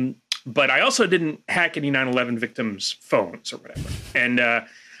 But I also didn't hack any 9/11 victims' phones or whatever. And I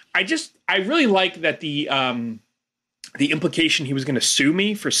really like that the implication he was going to sue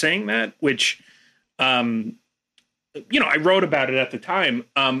me for saying that, which, I wrote about it at the time.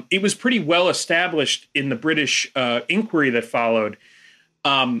 It was pretty well established in the British inquiry that followed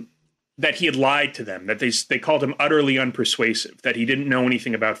that he had lied to them, that they called him utterly unpersuasive, that he didn't know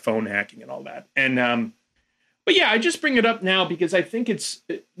anything about phone hacking and all that. And but yeah, I just bring it up now because I think it's,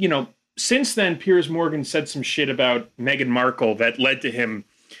 since then, Piers Morgan said some shit about Meghan Markle that led to him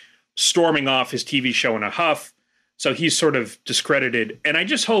storming off his TV show in a huff. So he's sort of discredited. And I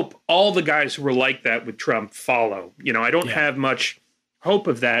just hope all the guys who were like that with Trump follow. I don't have much hope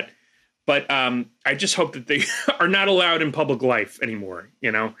of that, but I just hope that they are not allowed in public life anymore,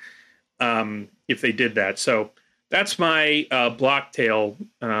 if they did that. So that's my block tail,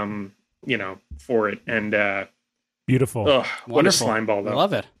 for it. And Beautiful. What a slime ball, though. I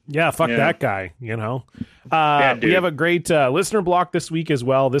love it. Yeah, fuck that guy, Bad dude. We have a great listener block this week as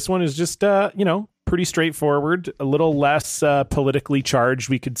well. This one is just, pretty straightforward, a little less politically charged,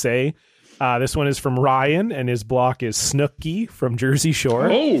 we could say. This one is from Ryan, and his block is Snooki from Jersey Shore.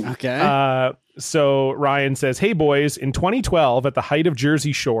 Oh, Okay. So Ryan says, "Hey boys, in 2012, at the height of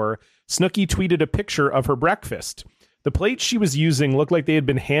Jersey Shore, Snooki tweeted a picture of her breakfast. The plates she was using looked like they had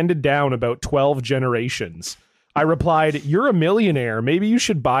been handed down about 12 generations. I replied, 'You're a millionaire. Maybe you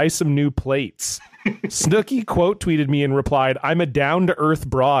should buy some new plates.' Snooki quote tweeted me and replied, 'I'm a down-to-earth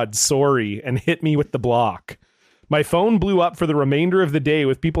broad, sorry,' and hit me with the block. My phone blew up for the remainder of the day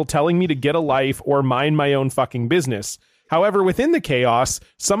with people telling me to get a life or mind my own fucking business. However, within the chaos,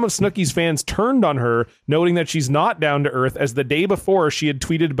 some of Snooki's fans turned on her, noting that she's not down to earth, as the day before she had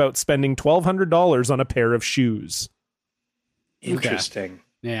tweeted about spending $1,200 on a pair of shoes." interesting.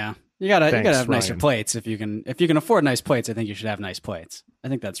 Yeah. You gotta Thanks, have nicer Ryan. plates if you can afford nice plates. I think you should have nice plates. I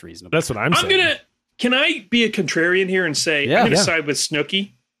think that's reasonable. That's what I'm saying. Can I be a contrarian here and say, Yeah. I'm going to Yeah. side with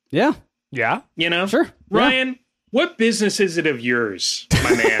Snooki? Yeah. Yeah? Sure. Ryan, what business is it of yours,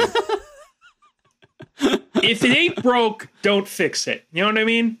 my man? If it ain't broke, don't fix it. You know what I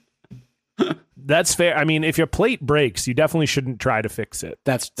mean? That's fair. I mean, if your plate breaks, you definitely shouldn't try to fix it.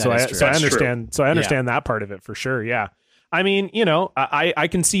 That is true. So I That's understand. So I understand that part of it for sure. Yeah. I mean, I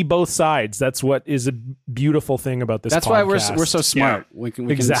can see both sides. That's what is a beautiful thing about this. That's podcast. why we're so smart. Yeah. We can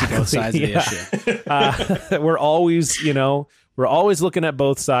see both sides of the issue. We're always, we're always looking at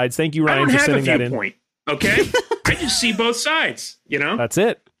both sides. Thank you, I Ryan, don't for have a sending that in. viewpoint, okay? I just see both sides, That's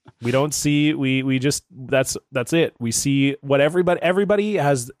it. We don't see. We just that's it. We see what everybody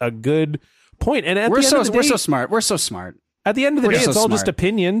has a good point. And at We're the end of the day, so smart. We're so smart. At the end of the We're day, so it's all smart. just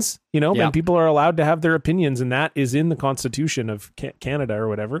opinions, Yeah. and people are allowed to have their opinions, and that is in the Constitution of Canada or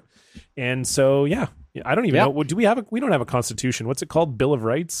whatever. And so, yeah, I don't even know. Do we have we don't have a Constitution. What's it called? Bill of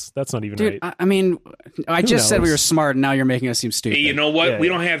Rights? That's not even Dude, right. I mean, I Who just said we knows? were smart, and now you're making us seem stupid. Hey, you know what? Yeah, We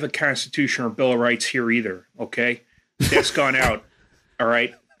yeah. don't have the Constitution or Bill of Rights here either, okay? That's gone out, all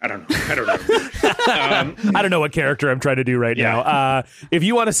right? I don't know. I don't know what character I'm trying to do right Yeah. now. If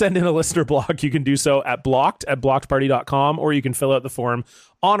you want to send in a listener blog, you can do so at blockedparty.com, or you can fill out the form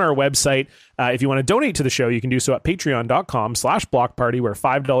on our website. If you want to donate to the show, you can do so at patreon.com/blockparty, where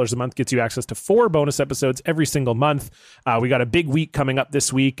 $5 a month gets you access to 4 bonus episodes every single month. We got a big week coming up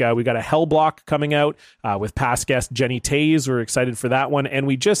this week. We got a Hell Block coming out with past guest Jenny Tays. We're excited for that one. And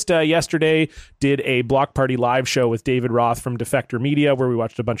we just yesterday did a Block Party live show with David Roth from Defector Media, where we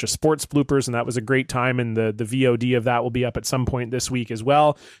watched a bunch of sports bloopers, and that was a great time. And the VOD of that will be up at some point this week as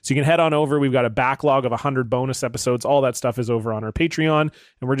well. So you can head on over. We've got a backlog of 100 bonus episodes. All that stuff is over on our Patreon.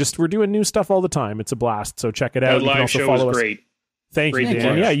 And we're doing new stuff all the time. It's a blast. So check it out. That You can live also show follow was us. great. Thank you, Great Dan.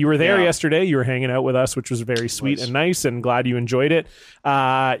 live. Yeah, you were there Yeah. yesterday. You were hanging out with us, which was very sweet and nice, and glad you enjoyed it.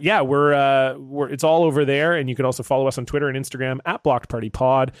 We're it's all over there, and you can also follow us on Twitter and Instagram at Blocked Party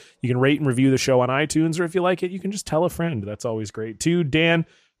Pod. You can rate and review the show on iTunes, or if you like it, you can just tell a friend. That's always great too. Dan,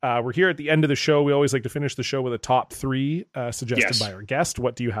 we're here at the end of the show. We always like to finish the show with a top 3 suggested Yes. by our guest.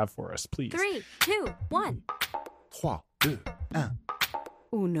 What do you have for us, please? 3, 2, 1. 3, 2, 1.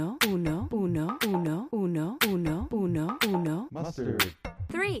 Uno, uno, uno, uno, uno, uno, uno, uno. Mustard.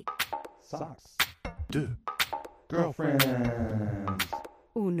 3, Socks. 2. Girlfriends.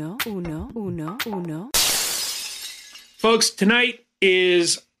 uno, uno, uno, uno. Folks, tonight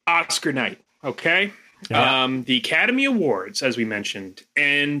is Oscar night, okay? Yeah. The Academy Awards, as we mentioned.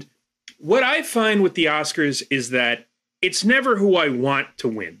 And what I find with the Oscars is that it's never who I want to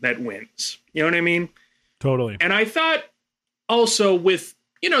win that wins. You know what I mean? Totally. And I thought also with,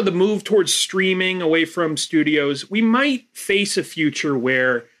 the move towards streaming away from studios, we might face a future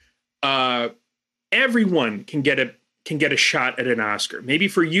where everyone can get a shot at an Oscar, maybe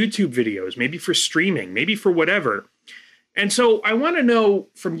for YouTube videos, maybe for streaming, maybe for whatever. And so I want to know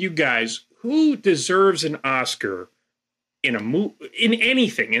from you guys, who deserves an Oscar in in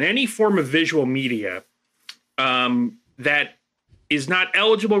anything, in any form of visual media, that is not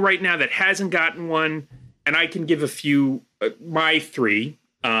eligible right now, that hasn't gotten one. And I can give a few, my three.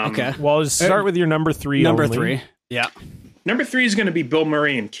 Okay. Well, just start with your number 3. Number only. 3. Yeah. Number 3 is going to be Bill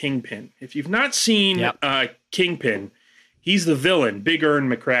Murray in Kingpin. If you've not seen Kingpin, he's the villain, Big Ern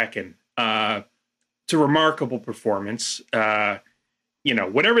McCracken. It's a remarkable performance.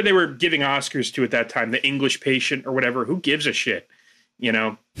 Whatever they were giving Oscars to at that time, The English Patient or whatever, who gives a shit?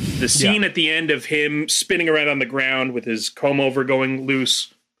 The scene at the end of him spinning around on the ground with his comb over going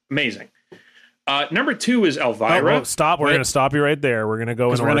loose, amazing. Number 2 is Elvira. Oh, stop. We're going to stop you right there. We're going to go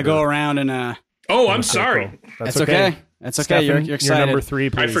in order. We're going to go around and... Oh, I'm sorry. That's okay. That's okay. Stefan, You're excited. Your number 3,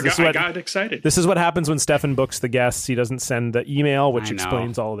 please. I forgot. I got excited. This is what happens when Stefan books the guests. He doesn't send the email, which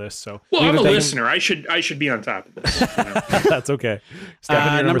explains all of this. So, well, I'm a listener. I should be on top of this. That's okay.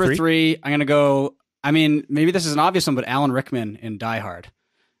 Stefan, your number 3, I'm going to go... I mean, maybe this is an obvious one, but Alan Rickman in Die Hard.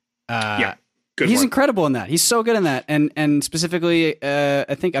 He's incredible in that. He's so good in that. And specifically,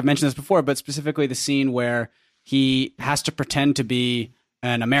 I think I've mentioned this before, but specifically the scene where he has to pretend to be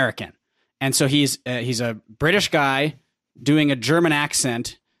an American. And so he's a British guy doing a German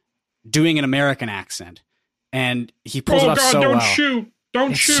accent, doing an American accent. And he pulls it off so well.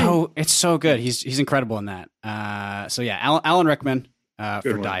 Don't shoot. It's so good. He's incredible in that. Alan Rickman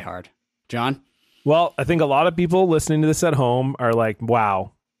for Die Hard. John? Well, I think a lot of people listening to this at home are like,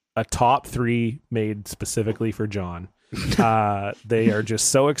 wow, a top 3 made specifically for John. They are just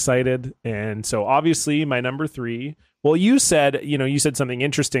so excited. And so obviously my number 3, well, you said something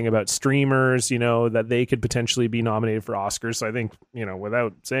interesting about streamers, that they could potentially be nominated for Oscars. So I think,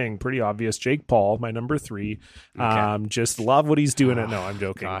 without saying, pretty obvious, Jake Paul, my number 3, just love what he's doing. No, I'm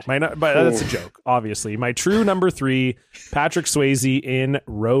joking. But that's a joke, obviously. My true number 3, Patrick Swayze in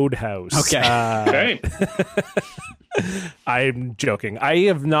Roadhouse. Okay. I'm joking. I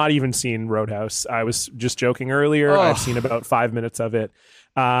have not even seen Roadhouse. I was just joking earlier. I've seen about 5 minutes of it.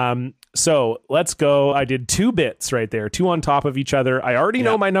 So let's go. I did 2 bits right there, 2 on top of each other. I already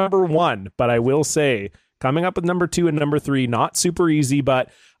know my number 1, but I will say coming up with number 2 and number 3, not super easy, but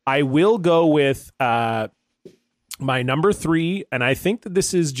I will go with my number 3. And I think that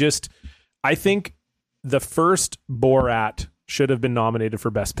this is I think the first Borat should have been nominated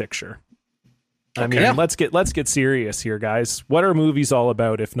for Best Picture. I mean, let's get serious here, guys. What are movies all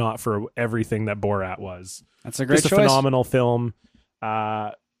about if not for everything that Borat was? That's a great choice. A phenomenal film.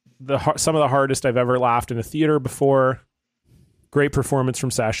 Some of the hardest I've ever laughed in a theater before. Great performance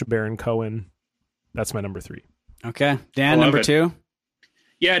from Sacha Baron Cohen. That's my number 3. Okay, Dan, number 2.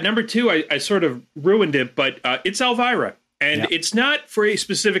 Yeah, number 2. I sort of ruined it, but it's Elvira, and it's not for a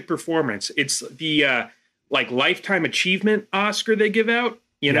specific performance. It's the lifetime achievement Oscar they give out.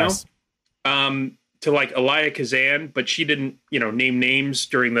 Yes. To Elia Kazan, but she didn't, name names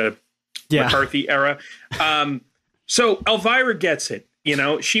during the McCarthy era. So Elvira gets it.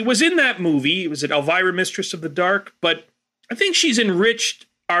 She was in that movie. Was it Elvira, Mistress of the Dark? But I think she's enriched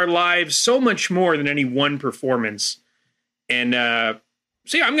our lives so much more than any one performance. And I'm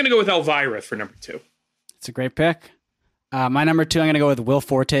going to go with Elvira for number 2. It's a great pick. My number 2, I'm going to go with Will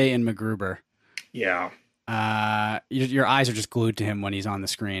Forte in MacGruber. Yeah. Your eyes are just glued to him when he's on the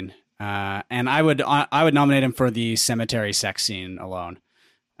screen. And I would nominate him for the cemetery sex scene alone,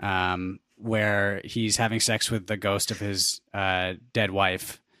 where he's having sex with the ghost of his dead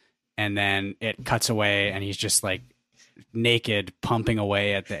wife, and then it cuts away, and he's just naked, pumping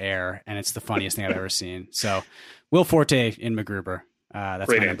away at the air, and it's the funniest thing I've ever seen. So, Will Forte in MacGruber. That's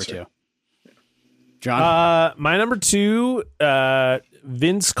great my number answer. 2. John? My number 2,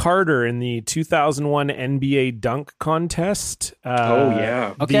 Vince Carter in the 2001 NBA dunk contest.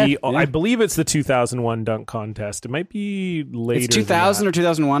 Okay. I believe it's the 2001 dunk contest. It might be later. It's 2000 or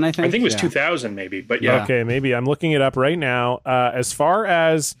 2001, I think. I think it was 2000 maybe, but yeah. Okay, maybe. I'm looking it up right now. As far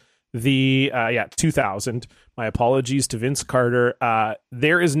as the 2000, my apologies to Vince Carter.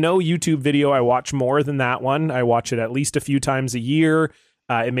 There is no YouTube video I watch more than that one. I watch it at least a few times a year.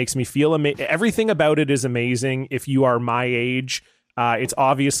 It makes me feel amazing. Everything about it is amazing. If you are my age, it's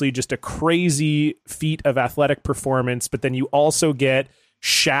obviously just a crazy feat of athletic performance, but then you also get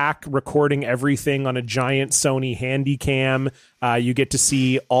Shaq recording everything on a giant Sony Handycam. You get to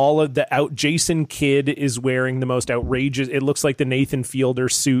see all of Jason Kidd is wearing the most outrageous. It looks like the Nathan Fielder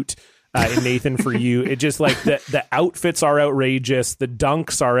suit in Nathan For You. It just like the outfits are outrageous. The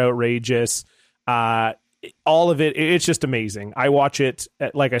dunks are outrageous. All of it. It's just amazing. I watch it,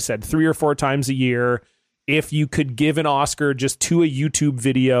 like I said, 3 or 4 times a year. If you could give an Oscar just to a YouTube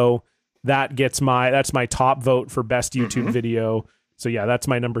video, that's my top vote for best YouTube video. So yeah, that's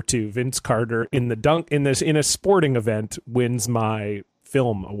my number 2. Vince Carter in a sporting event wins my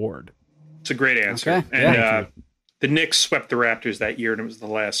film award. It's a great answer. Okay. And the Knicks swept the Raptors that year, and it was the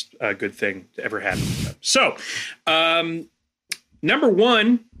last good thing to ever happen to them. So, number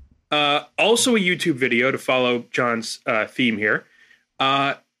 1, also a YouTube video to follow John's theme here.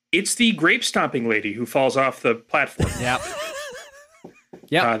 It's the grape stomping lady who falls off the platform. Yeah.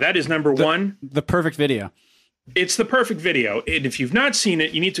 That is number 1. The perfect video. It's the perfect video. And if you've not seen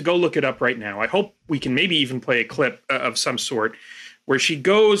it, you need to go look it up right now. I hope we can maybe even play a clip of some sort where she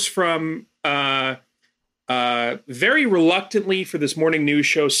goes from very reluctantly for this morning news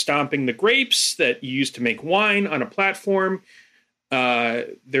show stomping the grapes that you use to make wine on a platform.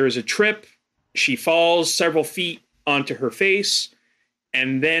 There is a trip. She falls several feet onto her face.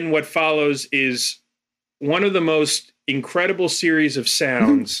 And then what follows is one of the most incredible series of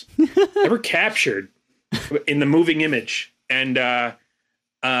sounds ever captured in the moving image. And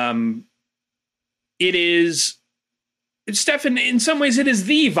it is, Stefan, in some ways it is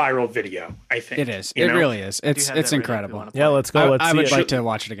the viral video, I think. It is. It really is. It's incredible. Yeah, let's go. I would like to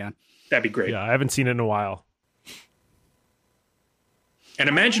watch it again. That'd be great. Yeah, I haven't seen it in a while. And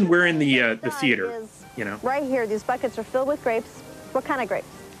imagine we're in the theater, Right here, these buckets are filled with grapes. What kind of grapes?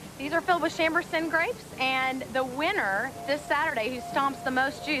 These are filled with Chambourcin grapes, and the winner this Saturday who stomps the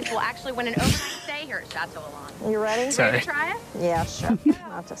most juice will actually win an overnight stay here at Chateau Elan. You ready? Ready to try it? Yeah, sure.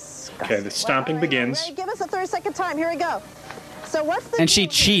 Not disgusting. Okay, the stomping begins. Ready? Give us a 30-second time. Here we go. So what's the And she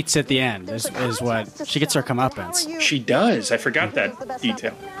cheats at the end, is what she gets her comeuppance. She does. I forgot that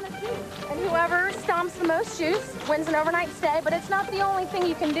detail. And whoever stomps the most juice wins an overnight stay, but it's not the only thing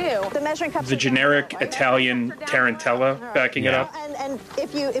you can do. The measuring cup. The generic Italian Tarantella backing it up. And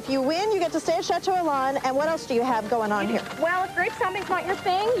if you win, you get to stay at Chateau Elan. And what else do you have going on here? Well, if grape stomping's not your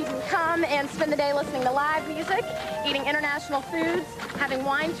thing, you can come and spend the day listening to live music, eating international foods, having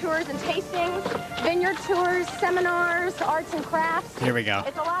wine tours and tastings, vineyard tours, seminars, arts and crafts. Here we go.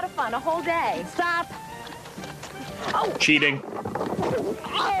 It's a lot of fun, a whole day. Stop. Oh. Cheating.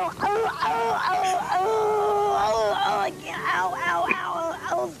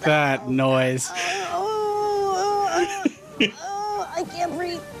 That noise. I can't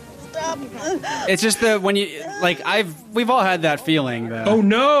breathe. Stop. It's just when you we've all had that feeling. Oh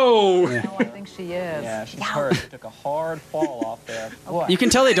no! Yeah. I think she is. Yeah, she's hurt. She took a hard fall off there. You can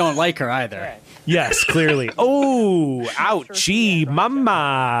tell they don't like her either. Yes, clearly. Oh, ouchie,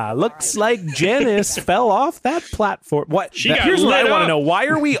 mama. Looks like Janice fell off that platform. What? Here's what I want to know. Why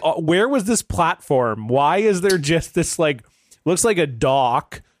are we, where was this platform? Why is there just this, looks like a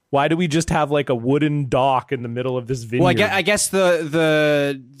dock? Why do we just have a wooden dock in the middle of this vineyard? Well, I guess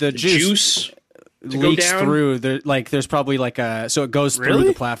the juice leaks through. There's probably so it goes through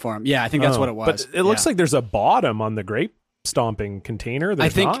the platform. Yeah, I think that's what it was. But it looks like there's a bottom on the grape stomping container. There's I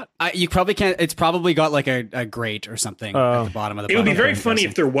think not? you probably can't. It's probably got a grate or something at the bottom of the. It would be very funny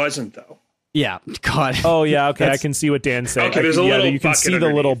if there wasn't, though. Yeah, God. Oh yeah, okay. I can see what Dan's saying. Okay, there's a little. You can see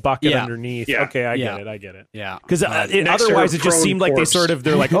the little bucket underneath. Yeah. Okay, I get it. Yeah, because otherwise it just seemed like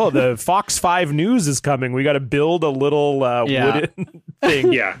they're like, oh, the Fox 5 News is coming. We got to build a little wooden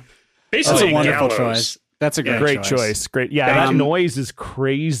thing. Yeah, basically that's a wonderful choice. That's a great choice. Great. Yeah, that noise is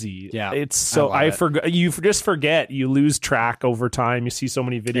crazy. Yeah, it's so I forgot. You just forget. You lose track over time. You see so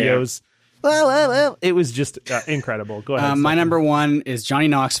many videos. Yeah. Well, it was just incredible. Go ahead. My number 1 is Johnny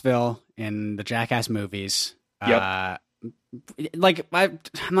Knoxville in the Jackass movies. Yep. I'm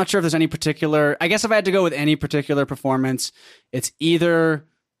not sure if there's any particular. I guess if I had to go with any particular performance, it's either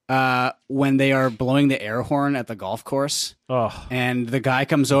when they are blowing the air horn at the golf course, and the guy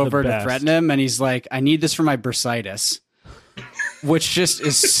comes over to threaten him, and he's like, "I need this for my bursitis," which just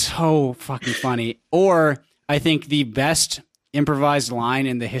is so fucking funny. Or I think the best improvised line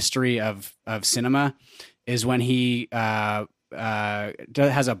in the history of cinema is when he has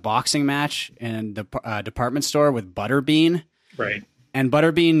a boxing match in the department store with Butterbean. Right. And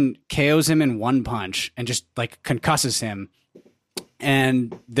Butterbean KOs him in one punch and just concusses him.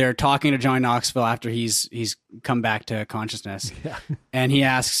 And they're talking to Johnny Knoxville after he's come back to consciousness. Yeah. And he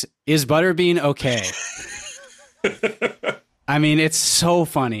asks, "Is Butterbean okay?" I mean, it's so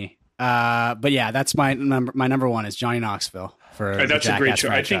funny. But yeah, that's my number 1 is Johnny Knoxville. for the That's a great Jackass show.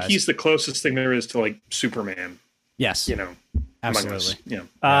 I think franchise. he's the closest thing there is to like Superman. Yes, You know, among us. absolutely.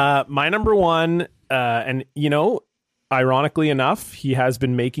 Yeah. My number one, and ironically enough, he has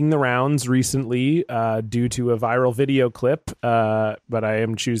been making the rounds recently due to a viral video clip. But I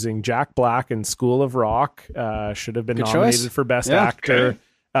am choosing Jack Black in School of Rock. Should have been Good nominated choice. for Best Yeah. Actor. Okay.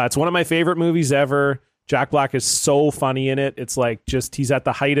 It's one of my favorite movies ever. Jack Black is so funny in it. It's like just he's at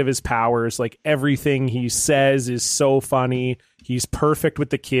the height of his powers. Like everything he says is so funny. He's perfect with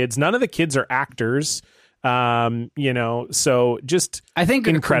the kids. None of the kids are actors. So just I think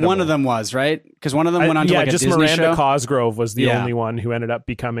incredible. one of them was right because one of them went on to like a just Disney Miranda show. Cosgrove was the Yeah. only one who ended up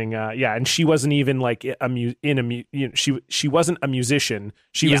becoming and she wasn't even like she wasn't a musician.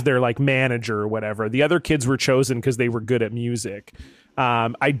 She was Yeah. their like manager or whatever. The other kids were chosen because they were good at music.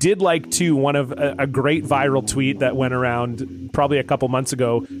 I did like too one of a great viral tweet that went around probably a couple months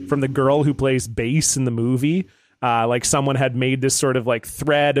ago from the girl who plays bass in the movie. Like someone had made this sort of like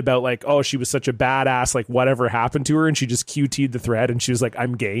thread about like, oh, she was such a badass, like whatever happened to her, and she just QT'd the thread and she was like,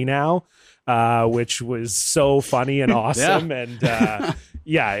 I'm gay now, which was so funny and awesome. And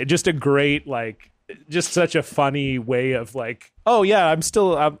just a great like just such a funny way of like, oh yeah, I'm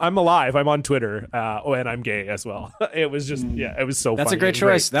alive, I'm on Twitter, and I'm gay as well. It was just it was so That's funny a great and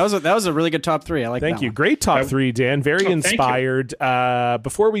choice. That was a really good top three. I like. Thank that you. one. Great top three, Dan. Very thank you. inspired.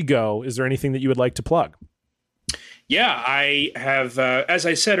 Before we go, is there anything that you would like to plug? Yeah, I have, as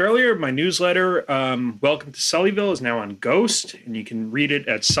I said earlier, my newsletter, Welcome to Sullyville, is now on Ghost, and you can read it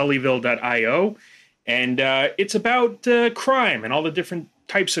at sullyville.io. And it's about crime and all the different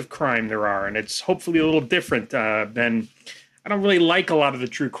types of crime there are. And it's hopefully a little different than, I don't really like a lot of the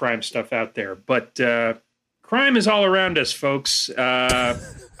true crime stuff out there. But crime is all around us, folks. I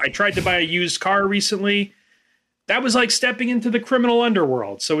tried to buy a used car recently. That was like stepping into the criminal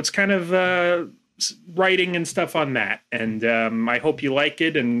underworld. So it's kind of writing and stuff on that. And I hope you like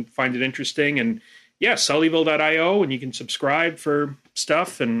it and find it interesting. And yeah, sullyville.io, and you can subscribe for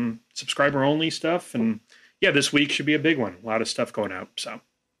stuff and subscriber only stuff. And yeah, this week should be a big one. A lot of stuff going out. So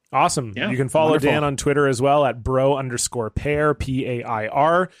awesome. Yeah, you can follow wonderful. Dan on Twitter as well at bro_pair,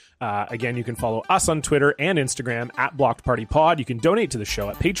 PAIR. Again, you can follow us on Twitter and Instagram at blockedpartypod. You can donate to the show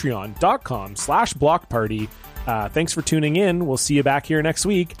at patreon.com/blockedparty. Thanks for tuning in. We'll see you back here next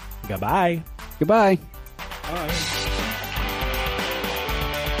week. Goodbye. Goodbye. bye.